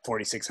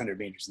 4,600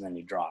 meters, and then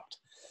he dropped.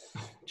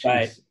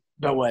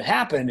 But what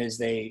happened is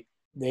they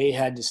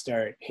had to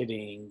start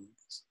hitting.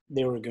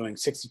 They were going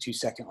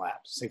 62-second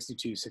laps,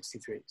 62,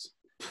 63s,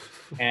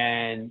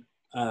 and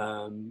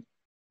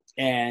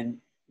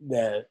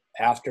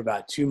after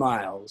about 2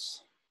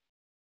 miles,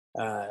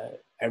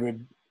 every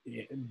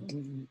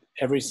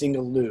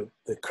single loop,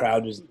 the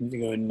crowd was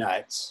going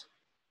nuts,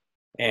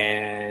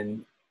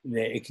 and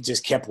it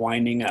just kept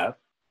winding up.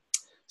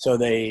 So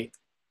the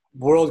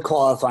world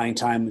qualifying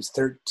time was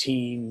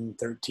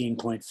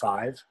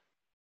 13.5,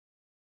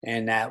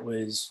 and that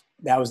was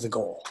the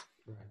goal.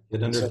 Right.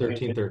 Get under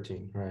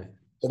 13:13, right?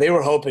 So they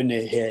were hoping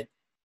to hit,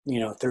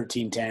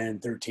 13:10,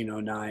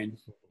 13:09.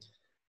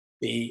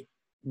 The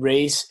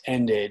race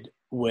ended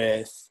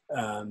with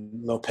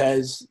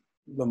Lopez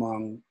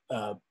Lemong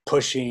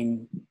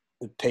pushing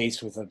the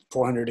pace with a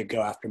 400 to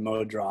go after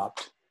Mo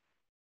dropped,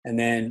 and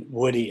then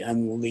Woody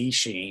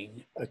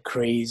unleashing a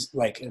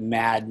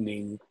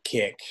maddening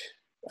kick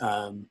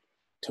to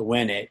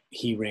win it.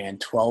 He ran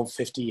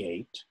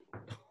 12:58.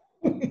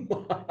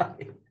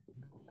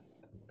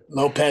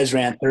 Lopez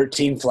ran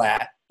 13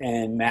 flat,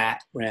 and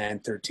Matt ran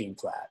 13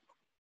 flat.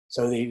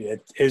 So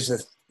it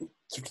was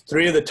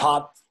three of the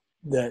top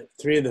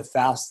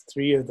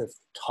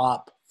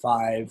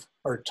 5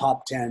 or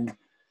top 10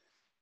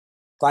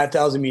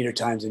 5,000 meter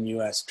times in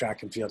U.S.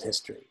 track and field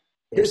history.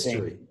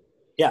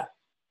 Yeah.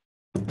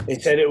 They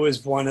said it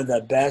was one of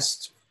the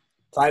best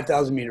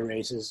 5,000 meter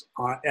races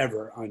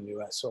ever on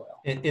U.S.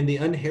 soil. And the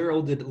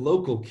unheralded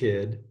local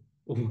kid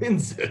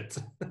wins it.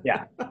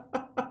 Yeah.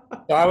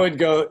 So I would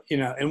go,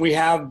 and we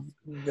have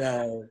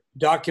the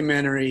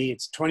documentary.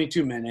 It's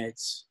 22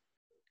 minutes.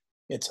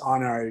 It's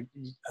on our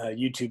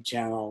YouTube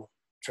channel,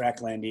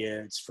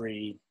 Tracklandia. It's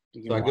free.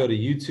 So I go to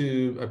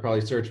YouTube, I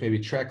probably search maybe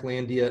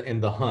Tracklandia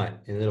and The Hunt,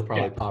 and it'll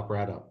probably pop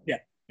right up. Yeah.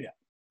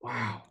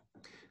 Wow.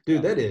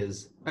 Dude, that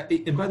is,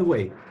 and by the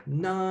way,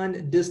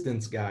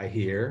 non-distance guy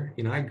here.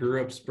 I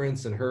grew up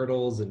sprints and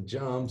hurdles and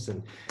jumps,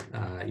 and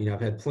I've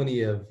had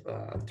plenty of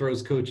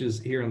throws coaches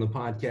here on the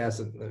podcast.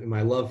 And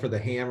my love for the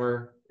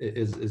hammer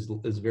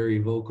is very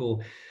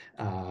vocal.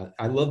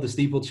 I love the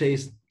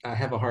steeplechase. I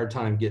have a hard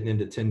time getting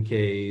into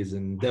 10Ks,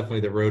 and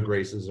definitely the road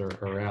races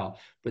are out.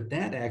 But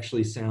that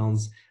actually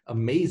sounds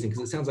amazing,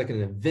 because it sounds like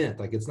an event.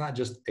 Like, it's not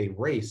just a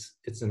race,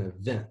 it's an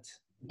event.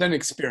 It's an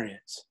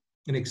experience.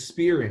 An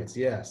experience,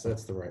 yes,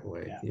 that's the right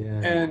way.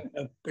 Yeah. And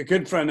a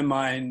good friend of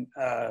mine,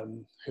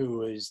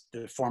 who is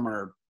the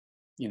former,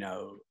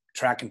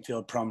 track and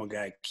field promo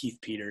guy, Keith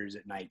Peters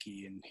at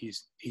Nike, and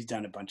he's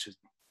done a bunch of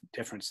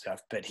different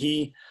stuff. But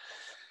he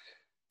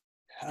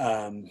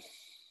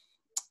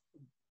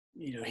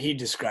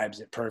describes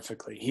it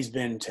perfectly. He's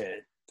been to,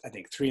 I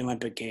think, 3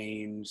 Olympic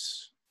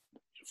Games,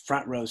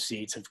 front row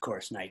seats, of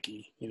course,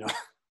 Nike.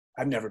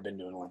 I've never been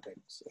to an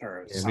Olympics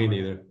or me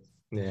neither.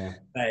 Yeah.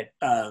 But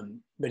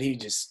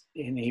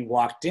he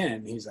walked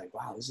in, he's like,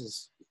 wow, this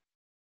is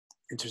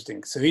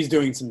interesting. So he's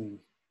doing some,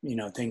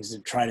 things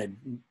to try to,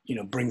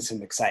 bring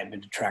some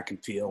excitement to track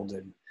and field,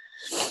 and,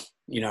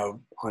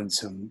 on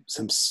some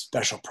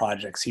special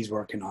projects he's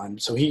working on.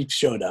 So he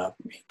showed up,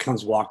 he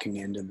comes walking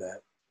into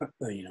the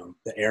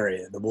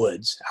area, the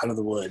woods, out of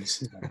the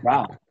woods. Like,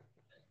 wow,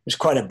 there's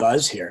quite a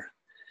buzz here.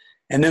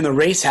 And then the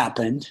race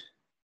happened,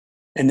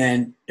 and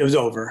then it was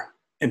over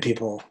and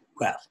people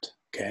left.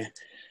 Okay.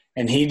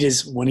 And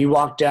when he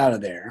walked out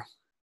of there,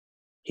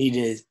 he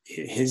did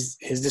his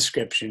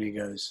description. He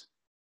goes,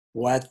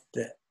 "What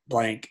the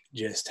blank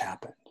just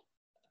happened?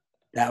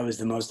 That was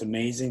the most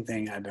amazing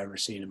thing I've ever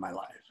seen in my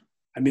life."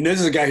 I mean, this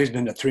is a guy who's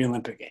been to 3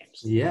 Olympic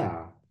Games.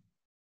 Yeah.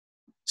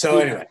 So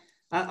anyway,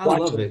 I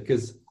love it,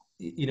 because,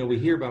 we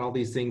hear about all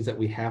these things that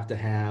we have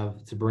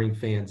to bring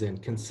fans in: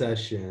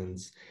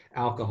 concessions,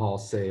 alcohol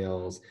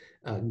sales,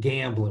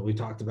 gambling. We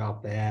talked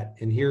about that.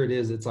 And here it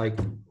is. It's like,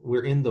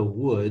 we're in the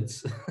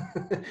woods.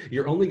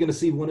 You're only going to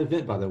see one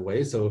event, by the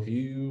way. So if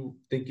you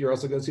think you're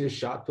also going to see a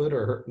shot put,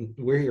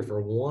 we're here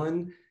for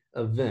one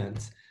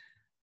event.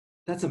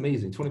 That's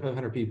amazing.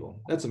 2,500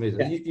 people. That's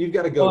amazing. Yeah. You've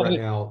got to go right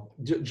now.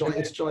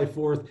 It's July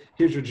 4th.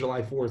 Here's your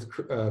July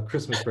 4th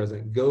Christmas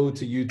present. Go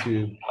to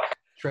YouTube,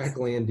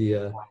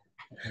 Tracklandia,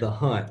 The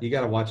Hunt. You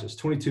got to watch this.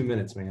 22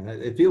 minutes, man.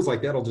 It feels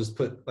like that'll just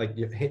put, like,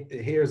 your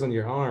hairs on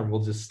your arm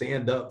will just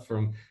stand up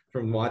from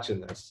watching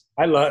this.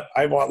 I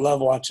love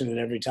watching it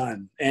every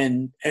time.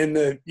 And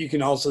you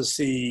can also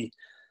see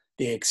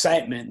the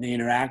excitement and the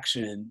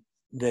interaction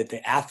that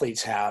the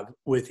athletes have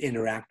with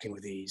interacting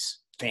with these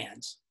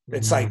fans.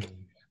 It's like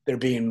they're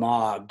being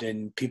mobbed,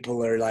 and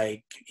people are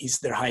like,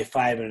 they're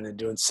high-fiving and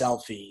doing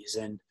selfies,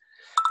 and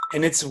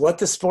it's what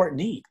the sport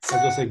needs. I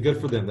was going to say, good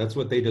for them. That's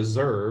what they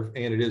deserve,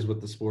 and it is what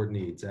the sport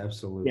needs.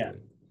 Absolutely.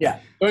 Yeah.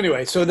 So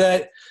anyway, so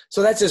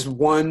that's just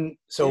one.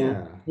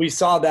 So we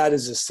saw that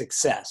as a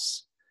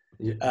success.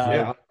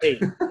 Yeah. Hey,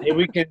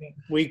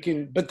 we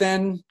can, but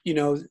then,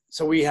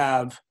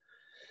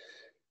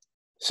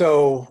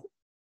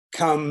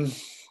 come,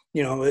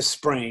 this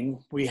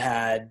spring we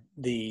had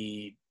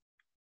the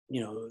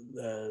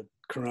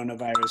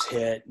coronavirus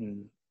hit,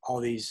 and all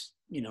these,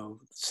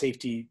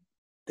 safety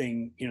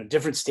thing,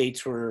 different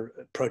states were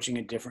approaching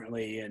it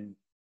differently. And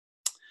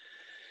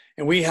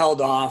we held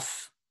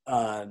off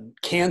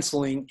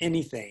canceling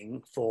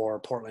anything for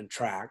Portland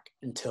Track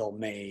until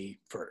May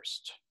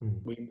 1st.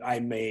 I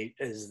made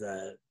as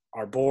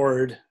our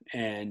board,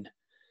 and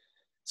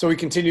So we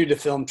continued to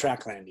film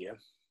Tracklandia.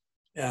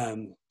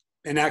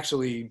 And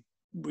actually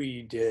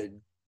we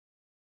did,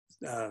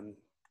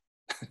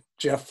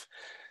 Jeff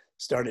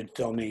started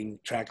filming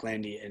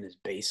Tracklandia in his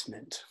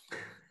basement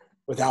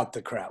without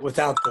the crowd,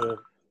 without the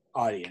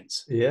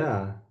audience.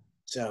 Yeah.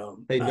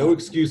 So hey, no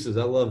excuses.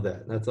 I love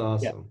that. That's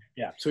awesome.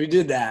 Yeah. So we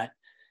did that.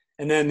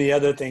 And then the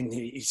other thing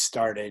he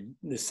started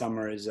this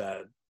summer is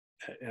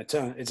it's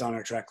on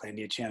our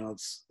Tracklandia channel.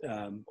 It's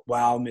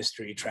Wow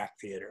Mystery Track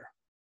Theater.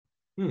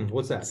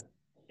 What's that?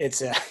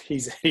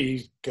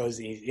 He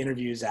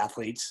interviews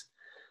athletes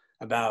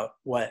about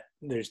what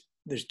there's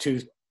two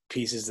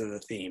pieces of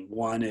the theme.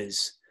 One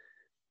is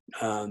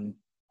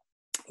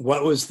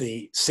what was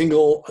the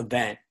single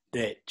event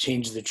that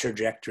changed the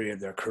trajectory of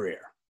their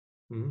career.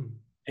 And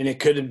it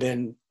could have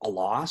been a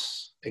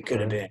loss, it could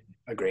have been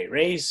a great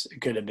race,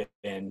 it could have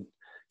been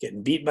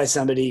getting beat by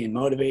somebody and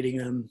motivating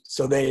them.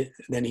 So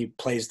then he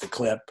plays the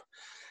clip,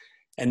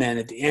 and then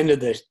at the end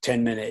of the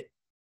 10-minute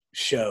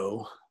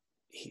show,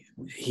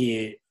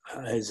 he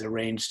has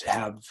arranged to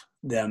have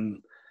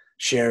them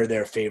share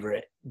their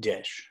favorite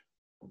dish.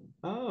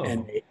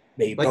 And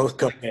they both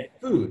cook it.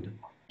 Food.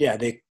 Yeah,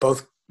 they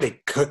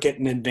cook it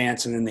in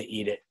advance and then they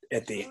eat it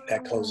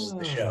that closes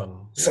the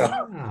show. So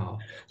wow.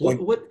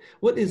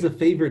 What is the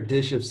favorite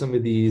dish of some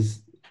of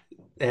these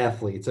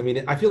athletes? I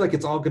mean, I feel like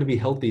it's all going to be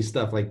healthy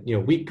stuff, like,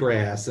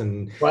 wheatgrass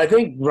and. Well, I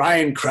think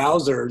Ryan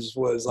Krauser's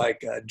was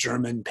like a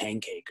German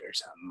pancake or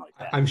something like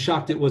that. I'm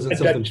shocked it wasn't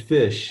something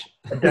fish.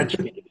 A Dutch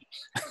baby.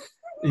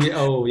 Yeah.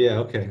 Oh, yeah.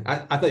 Okay.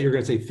 I thought you were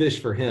going to say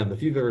fish for him.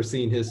 If you've ever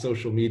seen his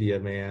social media,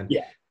 man.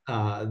 Yeah.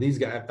 These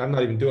guys, I'm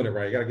not even doing it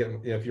right. I got to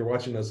get, if you're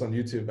watching us on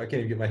YouTube, I can't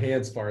even get my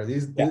hands far.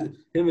 Him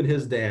and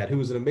his dad, who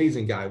was an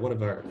amazing guy, one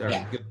of our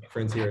good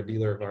friends here, a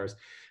dealer of ours,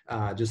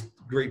 just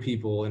great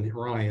people. And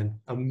Ryan,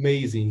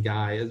 amazing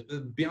guy.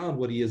 Beyond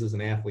what he is as an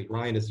athlete,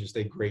 Ryan is just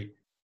a great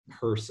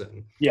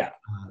person. Yeah.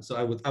 So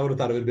I would have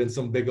thought it would have been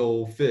some big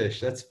old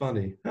fish. That's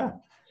funny. Huh.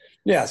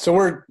 Yeah. So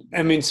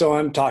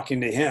I'm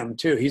talking to him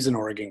too. He's an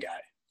Oregon guy.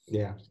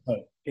 Yeah.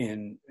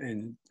 And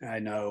I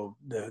know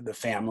the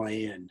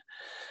family and,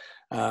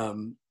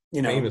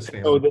 famous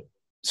family.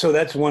 So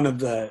that's one of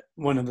the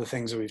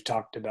things that we've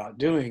talked about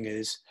doing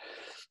is,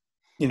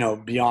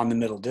 beyond the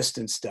middle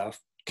distance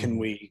stuff, can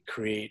we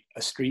create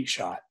a street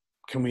shot?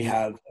 Can we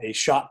have a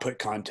shot put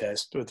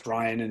contest with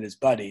Ryan and his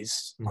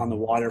buddies on the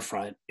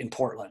waterfront in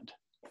Portland?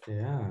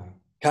 Yeah.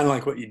 Kind of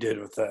like what you did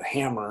with the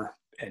hammer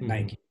at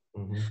Nike.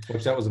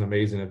 Which that was an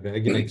amazing event.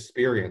 Again,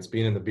 experience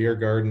being in the beer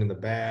garden in the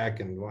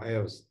back, and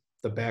it was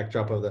the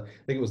backdrop of I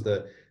think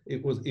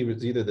it was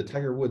either the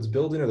Tiger Woods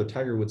building or the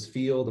Tiger Woods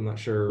field. I'm not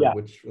sure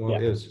which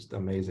one. It was just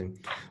amazing.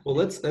 Well,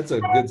 that's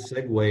a good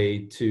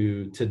segue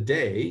to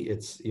today.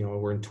 It's,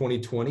 we're in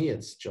 2020.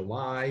 It's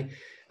July.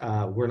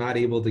 We're not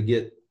able to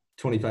get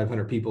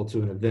 2,500 people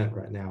to an event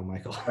right now,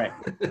 Michael. Right.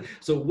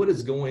 So what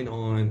is going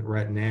on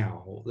right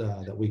now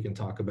that we can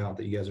talk about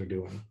that you guys are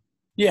doing?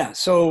 Yeah.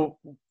 So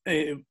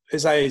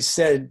as I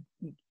said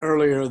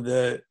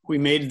earlier, we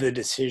made the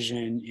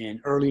decision in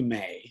early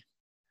May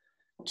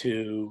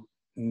to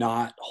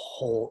not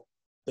hold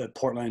the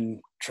Portland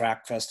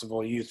Track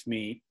Festival youth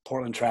meet,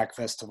 Portland Track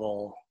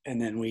Festival.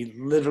 And then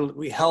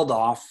we held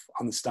off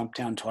on the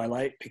Stumptown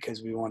Twilight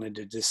because we wanted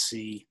to just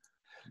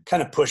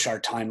kind of push our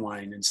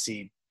timeline and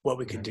see what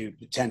we could do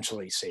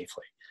potentially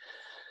safely.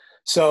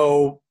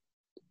 So,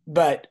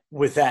 but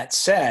with that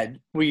said,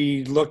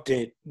 we looked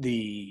at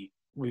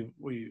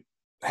we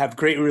have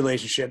great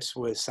relationships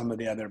with some of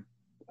the other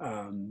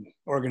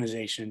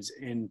organizations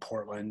in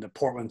Portland, the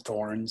Portland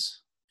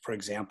Thorns, for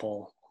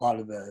example. A lot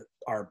of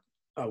our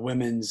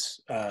women's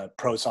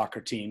pro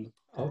soccer team.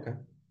 Okay.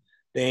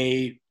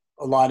 A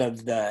lot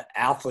of the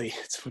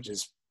athletes, which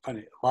is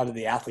funny, a lot of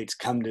the athletes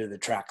come to the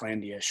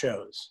Tracklandia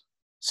shows.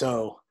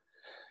 So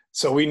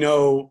we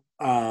know,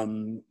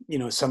 some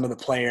of the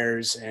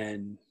players,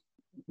 and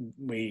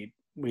we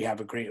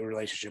have a great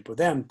relationship with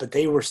them, but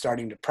they were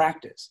starting to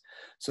practice.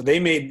 So they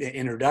made the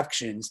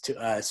introductions to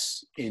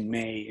us in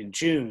May and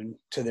June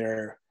to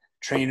their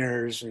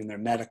trainers and their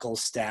medical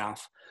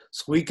staff,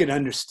 so we could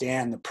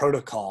understand the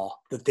protocol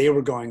that they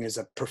were going as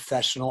a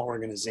professional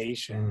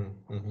organization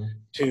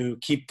to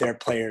keep their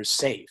players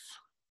safe,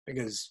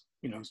 because,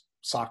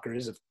 soccer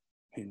is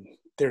in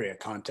theory a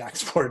contact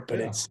sport,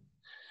 but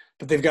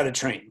but they've got to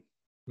train.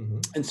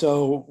 And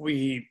so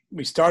we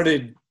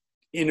started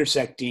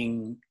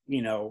intersecting,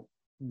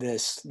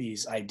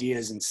 these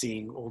ideas and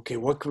seeing, okay,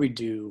 what could we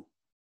do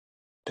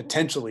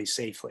potentially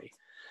safely?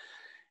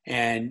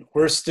 And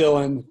we're still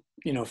in,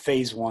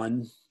 phase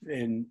one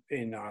in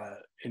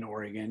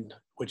Oregon,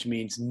 which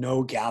means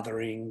no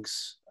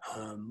gatherings,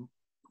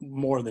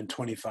 more than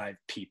 25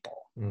 people.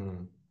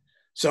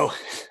 So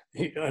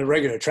a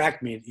regular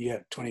track meet, you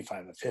have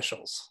 25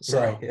 officials.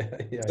 So,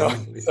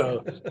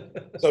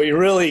 so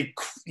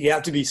you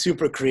have to be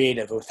super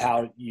creative with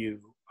how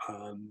you,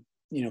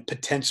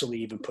 potentially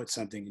even put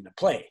something into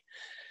play.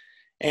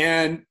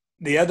 And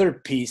the other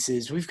piece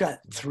is we've got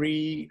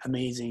 3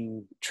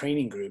 amazing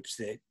training groups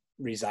that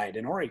reside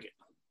in Oregon.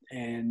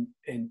 and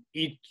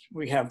each,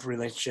 we have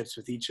relationships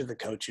with each of the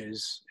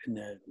coaches and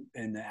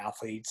the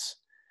athletes.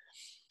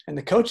 And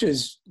the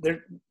coaches,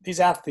 these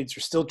athletes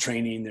are still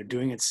training. They're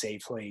doing it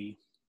safely.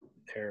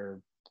 They're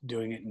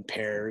doing it in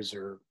pairs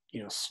or,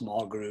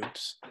 small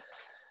groups.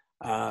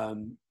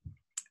 And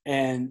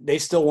they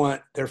still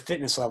want, their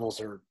fitness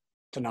levels are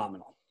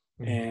phenomenal.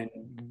 Mm-hmm. And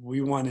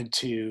we wanted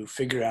to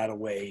figure out a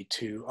way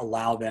to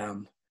allow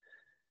them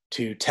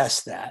to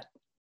test that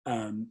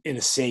in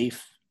a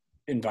safe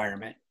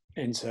environment.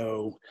 And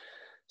so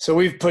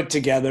we've put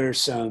together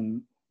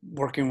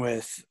working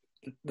with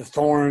the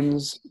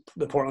Thorns,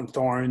 the Portland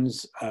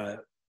Thorns, the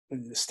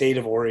state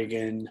of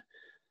Oregon,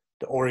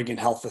 the Oregon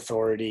Health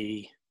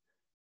Authority,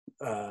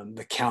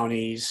 the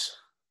counties,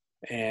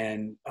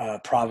 and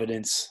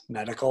Providence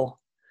Medical,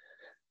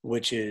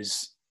 which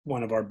is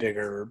one of our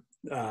bigger,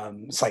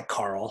 it's like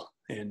Carl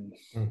in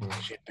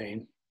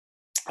Champaign.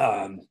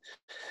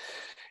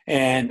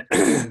 And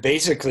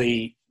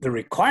basically the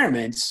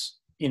requirements,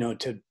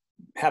 to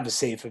have a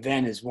safe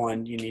event is,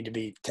 one, you need to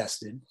be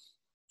tested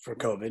for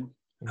COVID.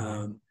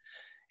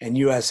 And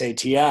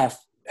USATF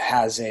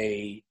has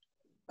a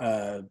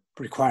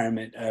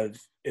requirement of,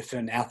 if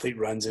an athlete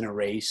runs in a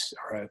race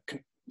or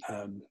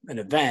an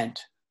event,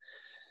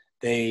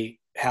 they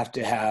have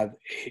to have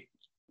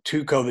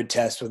 2 COVID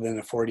tests within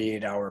a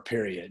 48-hour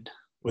period,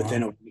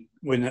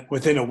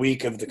 within a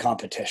week of the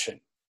competition.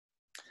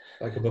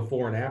 Like a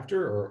before and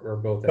after, or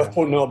both?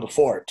 Before, no,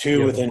 before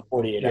 2 within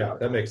 48 hours. Yeah,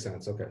 that makes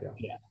sense. Okay,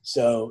 yeah.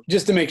 So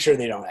just to make sure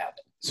they don't have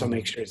it. So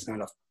make sure it's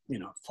not a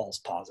false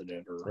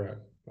positive or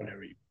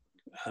whatever.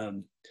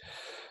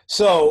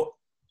 So,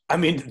 I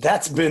mean,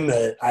 that's been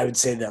I would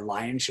say the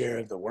lion's share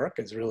of the work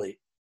is really,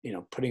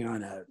 putting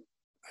on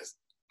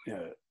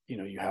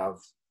you have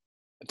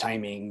a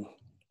timing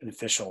and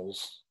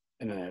officials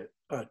and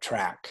a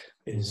track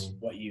is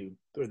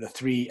or the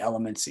 3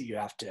 elements that you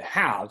have to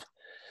have,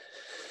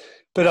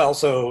 but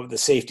also the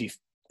safety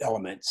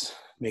elements,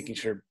 making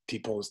sure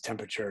people's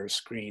temperature is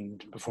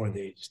screened before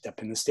they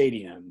step in the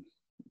stadium,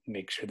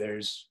 make sure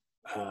there's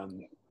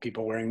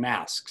people wearing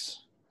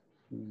masks,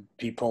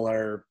 people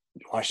are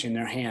washing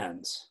their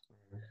hands,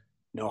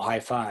 no high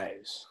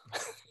fives.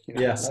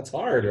 Yeah, that's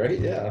hard, right?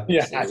 Yeah.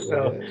 Yeah.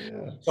 So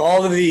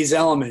all of these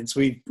elements,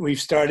 we've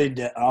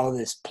started all of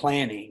this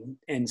planning,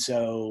 and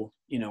so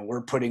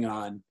we're putting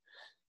on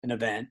an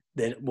event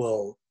that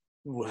will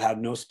have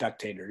no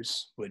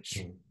spectators,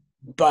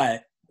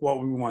 but what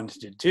we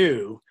wanted to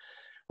do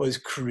was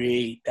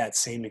create that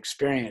same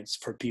experience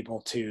for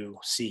people to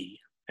see.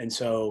 And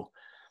so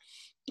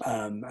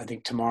I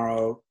think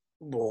tomorrow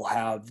we'll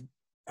have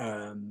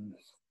on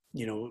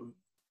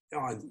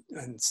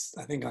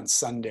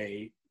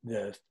Sunday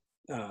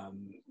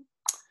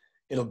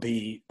it'll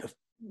be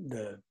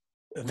the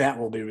event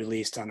will be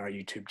released on our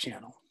YouTube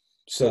channel.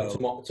 So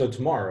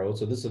tomorrow,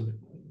 so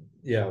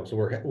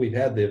we've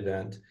had the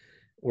event.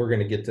 We're going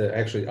to get to,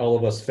 actually, all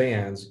of us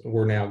fans,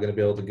 we're now going to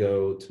be able to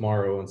go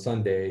tomorrow and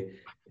Sunday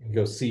and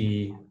go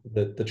see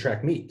the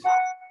track meet.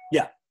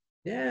 Yeah.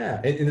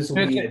 Yeah. And this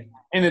will be,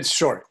 and it's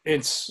short.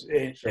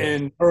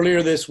 And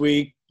earlier this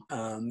week,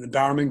 the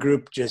Bowerman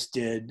Group just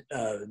did,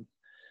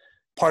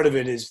 part of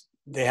it is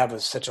they have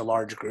such a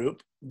large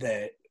group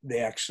that they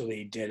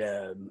actually did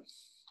a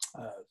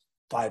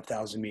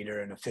 5,000 meter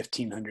and a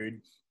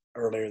 1,500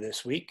 earlier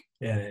this week,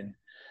 and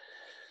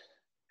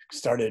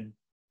started,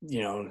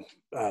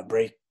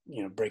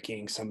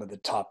 breaking some of the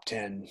top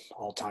 10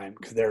 all time,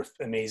 because they're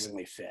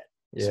amazingly fit.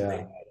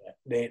 Yeah.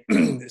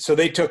 So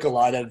they took a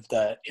lot of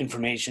the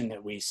information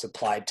that we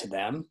supplied to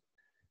them,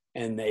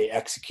 and they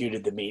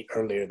executed the meet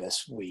earlier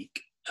this week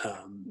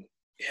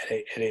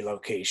at a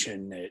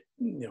location that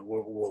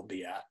we'll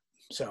be at.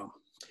 So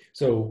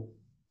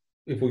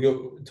if we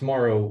go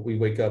tomorrow, we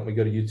wake up, we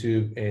go to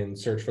YouTube and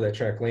search for that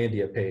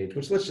Tracklandia page,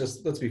 which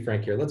let's be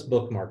frank here. Let's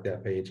bookmark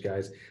that page,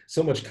 guys.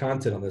 So much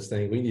content on this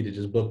thing. We need to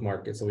just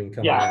bookmark it so we can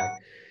come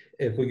back.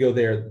 If we go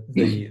there,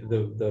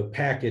 the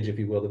package, if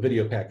you will, the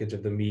video package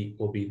of the meet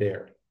will be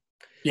there.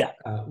 Yeah.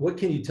 What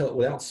can you tell,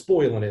 without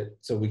spoiling it,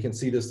 so we can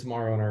see this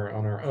tomorrow on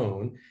our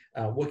own?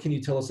 What can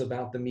you tell us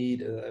about the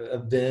meet,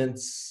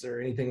 events,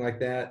 or anything like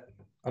that?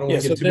 I don't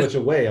want to give too much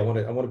away. I want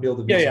to be able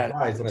to be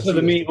surprised. When so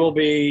the meet will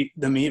be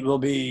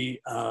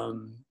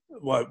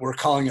what we're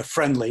calling a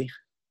friendly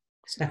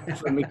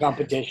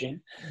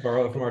competition.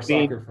 Borrow it from our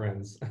soccer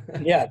friends.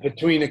 Yeah,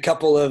 between a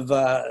couple of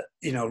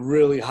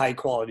really high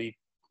quality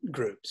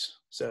groups.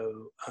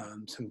 So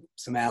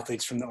some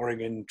athletes from the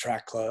Oregon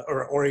Track Club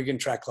or Oregon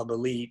Track Club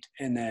Elite,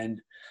 and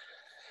then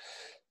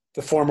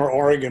the former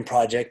Oregon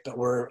Project, but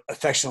we're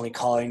affectionately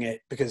calling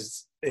it,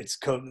 because it's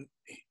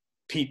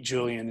Pete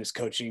Julian is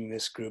coaching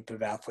this group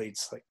of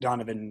athletes like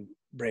Donovan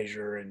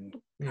Brazier and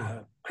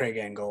Craig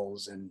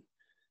Engels,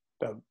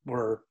 but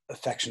we're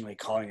affectionately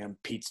calling them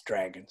Pete's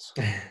Dragons.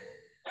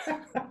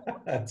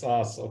 That's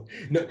awesome.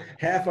 No,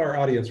 half our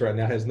audience right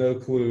now has no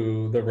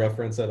clue the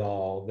reference at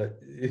all, but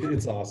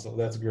it's awesome.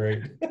 That's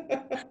great.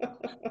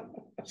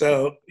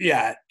 So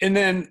yeah, and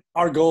then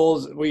our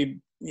goals,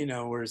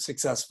 we're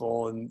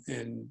successful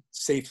in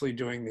safely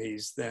doing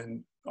these,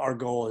 then our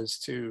goal is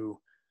to,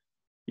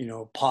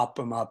 pop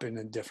them up in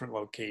a different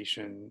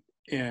location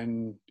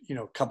in,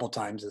 a couple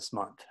times this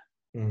month.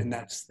 And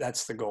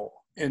that's the goal.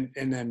 And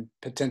then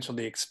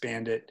potentially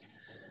expand it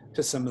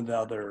to some of the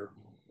other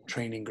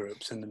training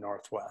groups in the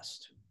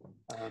Northwest.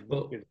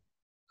 Well,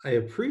 I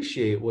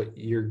appreciate what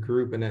your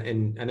group, and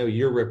I know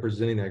you're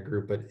representing that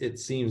group, but it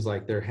seems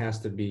like there has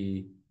to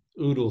be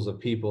oodles of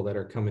people that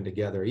are coming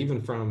together,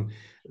 even from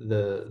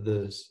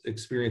the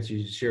experience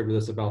you shared with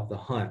us about the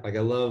hunt. Like I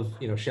love,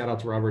 shout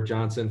out to Robert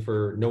Johnson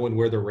for knowing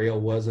where the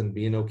rail was and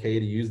being okay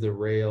to use the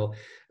rail,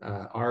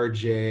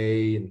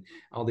 RJ and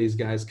all these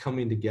guys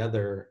coming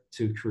together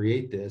to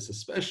create this.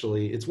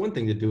 Especially, it's one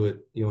thing to do it,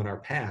 in our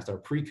past, our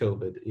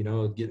pre-COVID,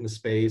 getting the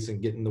space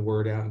and getting the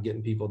word out and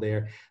getting people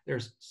there.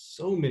 There's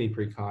so many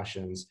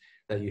precautions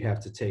that you have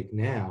to take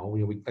now.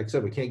 Like I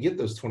said, we can't get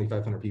those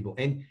 2,500 people.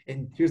 And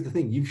here's the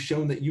thing, you've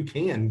shown that you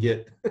can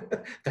get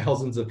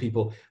thousands of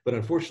people, but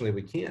unfortunately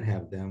we can't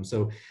have them.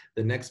 So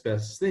the next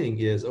best thing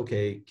is,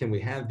 okay, can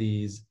we have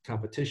these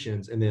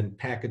competitions and then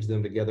package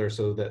them together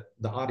so that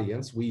the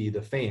audience, we,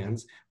 the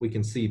fans, we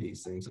can see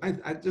these things.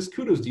 I just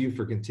kudos to you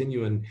for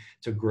continuing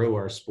to grow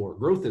our sport.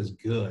 Growth is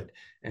good,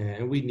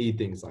 and we need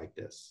things like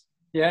this.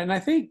 Yeah. And I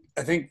think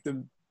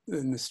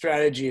the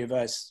strategy of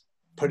us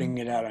putting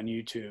it out on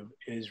YouTube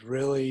is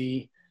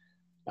really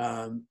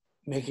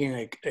making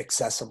it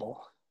accessible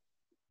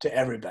to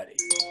everybody,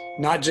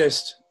 not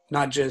just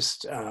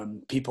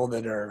people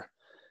that are,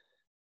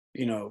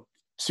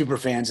 super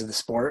fans of the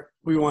sport.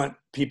 We want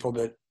people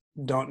that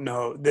don't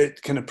know,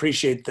 that can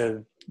appreciate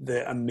the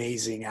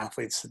amazing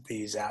athletes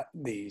that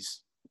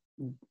these,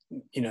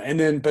 and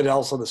then, but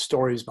also the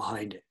stories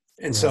behind it.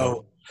 And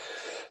so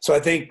I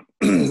think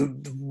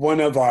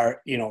one of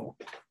our,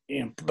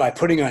 by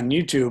putting on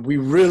YouTube, we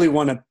really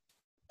want to,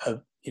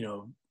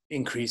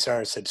 increase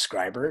our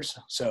subscribers.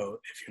 So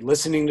if you're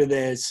listening to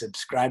this,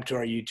 subscribe to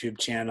our YouTube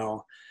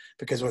channel,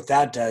 because what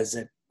that does,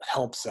 it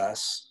helps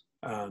us.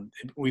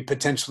 We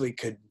potentially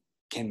can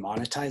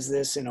monetize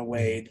this in a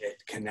way that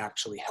can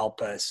actually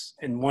help us.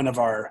 And one of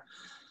our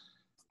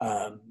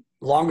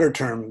longer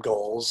term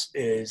goals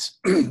is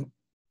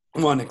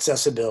one,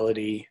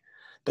 accessibility,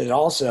 but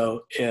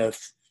also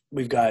if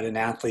we've got an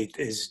athlete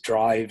that is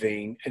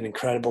driving an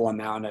incredible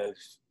amount of,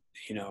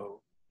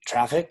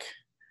 traffic,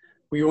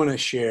 we want to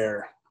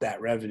share that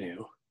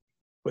revenue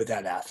with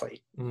that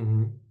athlete.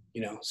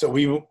 So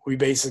we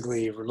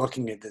basically were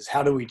looking at this.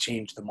 How do we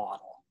change the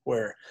model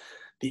where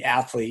the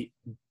athlete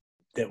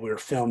that we're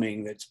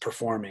filming that's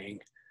performing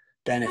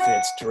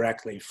benefits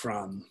directly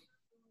from,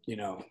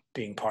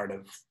 being part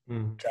of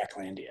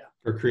Tracklandia,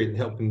 or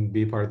helping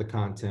be part of the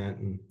content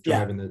and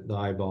driving the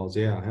eyeballs.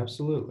 Yeah,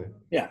 absolutely.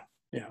 Yeah.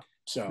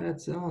 So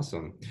that's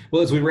awesome.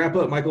 Well, as we wrap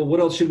up, Michael, what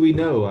else should we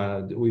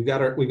know? We've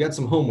got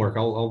some homework.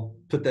 I'll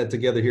put that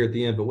together here at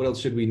the end. But what else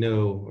should we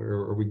know,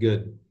 or are we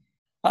good?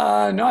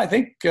 No, I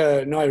think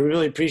I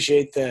really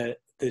appreciate the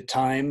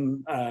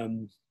time,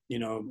 on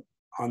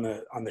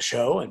the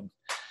show, and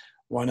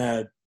want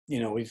to,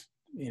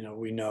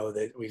 we know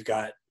that we've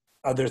got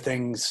other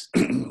things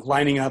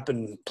lining up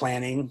and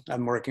planning.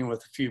 I'm working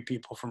with a few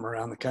people from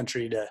around the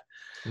country to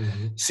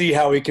see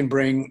how we can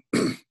bring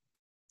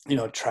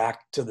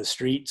track to the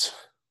streets,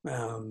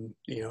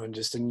 in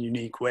just in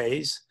unique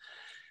ways.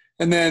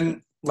 And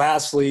then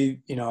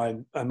lastly,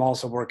 I'm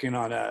also working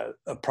on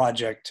a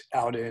project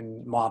out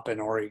in Maupin,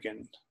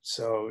 Oregon.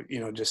 So,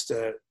 just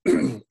a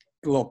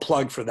little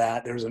plug for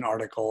that. There's an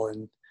article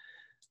in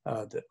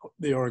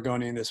the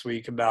Oregonian this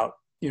week about,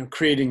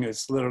 creating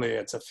it's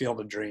a field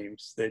of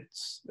dreams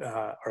that's,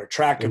 or a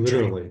track of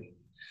dreams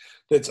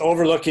that's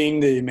overlooking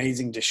the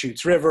amazing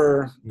Deschutes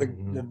River.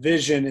 The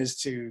vision is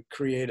to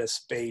create a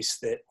space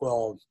that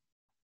will,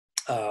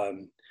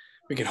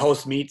 we can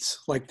host meets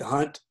like the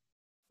hunt.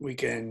 We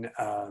can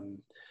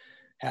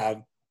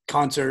have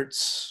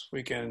concerts.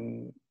 We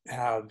can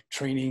have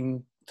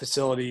training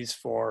facilities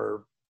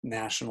for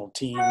national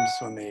teams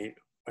when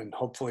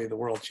hopefully the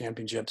World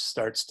Championships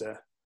starts to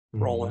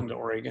roll into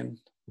Oregon.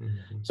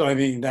 So I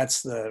mean,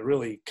 that's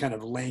really kind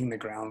of laying the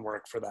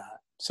groundwork for that.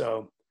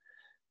 So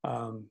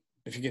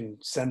if you can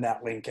send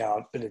that link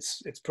out, but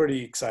it's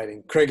pretty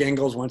exciting. Craig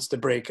Engels wants to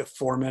break a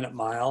 4-minute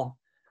mile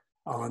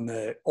on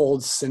the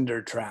old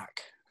cinder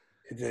track.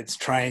 It's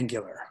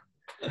triangular.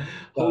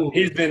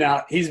 He's been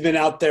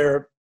out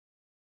there.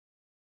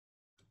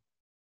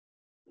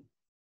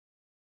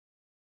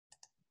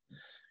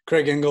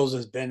 Craig Engels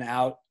has been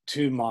out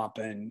to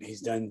Maupin.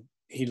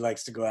 He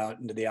likes to go out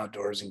into the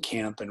outdoors and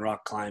camp and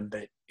rock climb,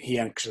 but he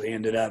actually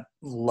ended up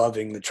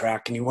loving the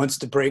track, and he wants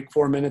to break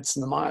 4 minutes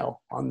in the mile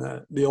on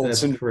the old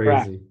cinder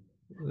track.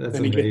 That's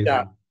then amazing. He gets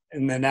out,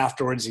 and then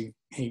afterwards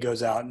he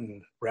goes out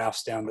and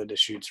rafts down the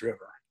Deschutes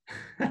River.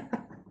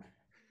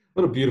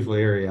 What a beautiful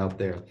area out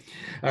there.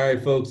 All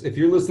right, folks, if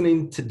you're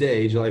listening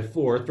today, July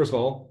 4th, first of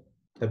all,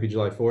 happy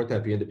July 4th,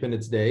 happy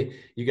Independence Day.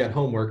 You got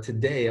homework.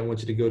 Today, I want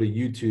you to go to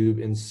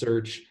YouTube and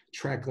search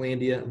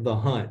Tracklandia The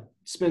Hunt.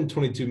 Spend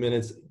 22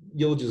 minutes.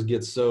 You'll just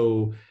get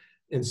so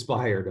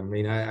inspired. I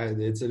mean,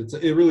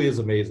 it really is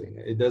amazing.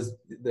 It does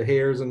the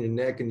hairs on your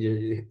neck and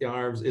your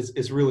arms.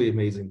 It's really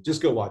amazing.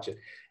 Just go watch it.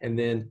 And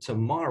then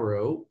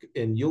tomorrow,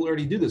 and you'll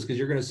already do this because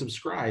you're going to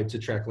subscribe to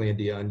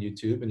Tracklandia on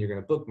YouTube and you're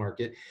going to bookmark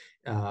it.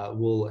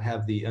 We'll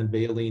have the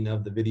unveiling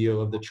of the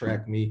video of the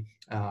Track Me.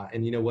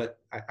 And you know what?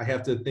 I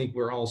have to think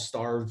we're all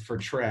starved for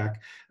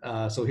track.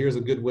 So here's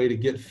a good way to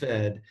get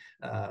fed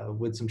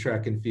with some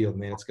track and field,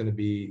 man. It's going to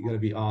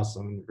be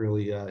awesome,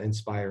 really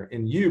inspire.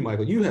 And you,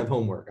 Michael, you have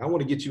homework. I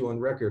want to get you on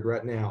record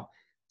right now.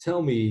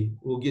 Tell me,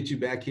 we'll get you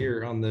back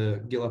here on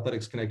the Gill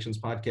Athletics Connections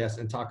podcast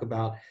and talk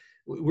about,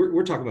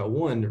 we're talking about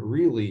one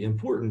really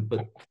important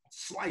but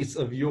slice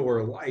of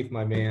your life,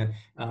 my man.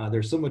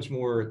 There's so much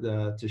more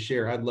to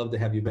share. I'd love to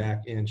have you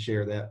back and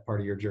share that part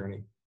of your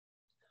journey.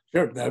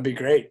 Sure, that'd be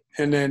great.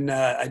 And then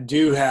I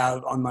do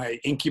have on my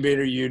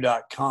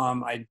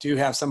incubatoru.com, I do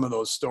have some of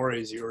those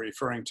stories you were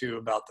referring to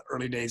about the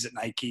early days at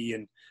Nike.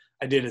 And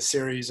I did a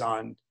series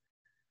on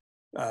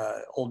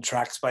old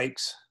track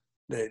spikes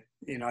that,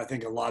 I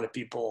think a lot of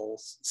people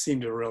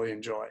seem to really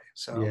enjoy.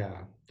 So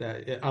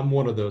yeah, I'm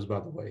one of those, by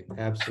the way.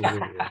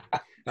 Absolutely.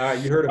 All right,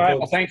 you heard it, all right, folks.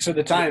 well, thanks for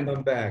the time.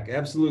 I'm back.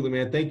 Absolutely,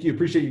 man. Thank you.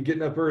 Appreciate you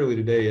getting up early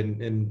today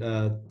and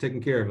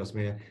taking care of us,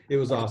 man. It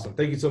was awesome.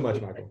 Thank you so much,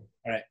 Michael.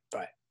 All right,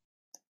 bye.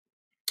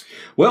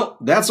 Well,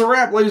 that's a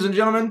wrap, ladies and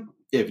gentlemen.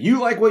 If you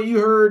like what you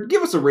heard,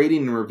 give us a rating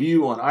and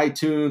review on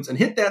iTunes and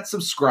hit that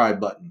subscribe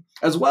button.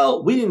 As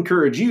well, we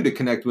encourage you to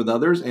connect with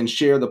others and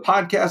share the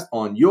podcast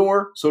on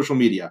your social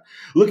media.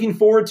 Looking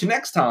forward to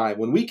next time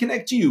when we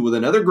connect you with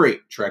another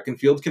great track and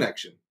field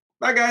connection.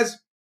 Bye, guys.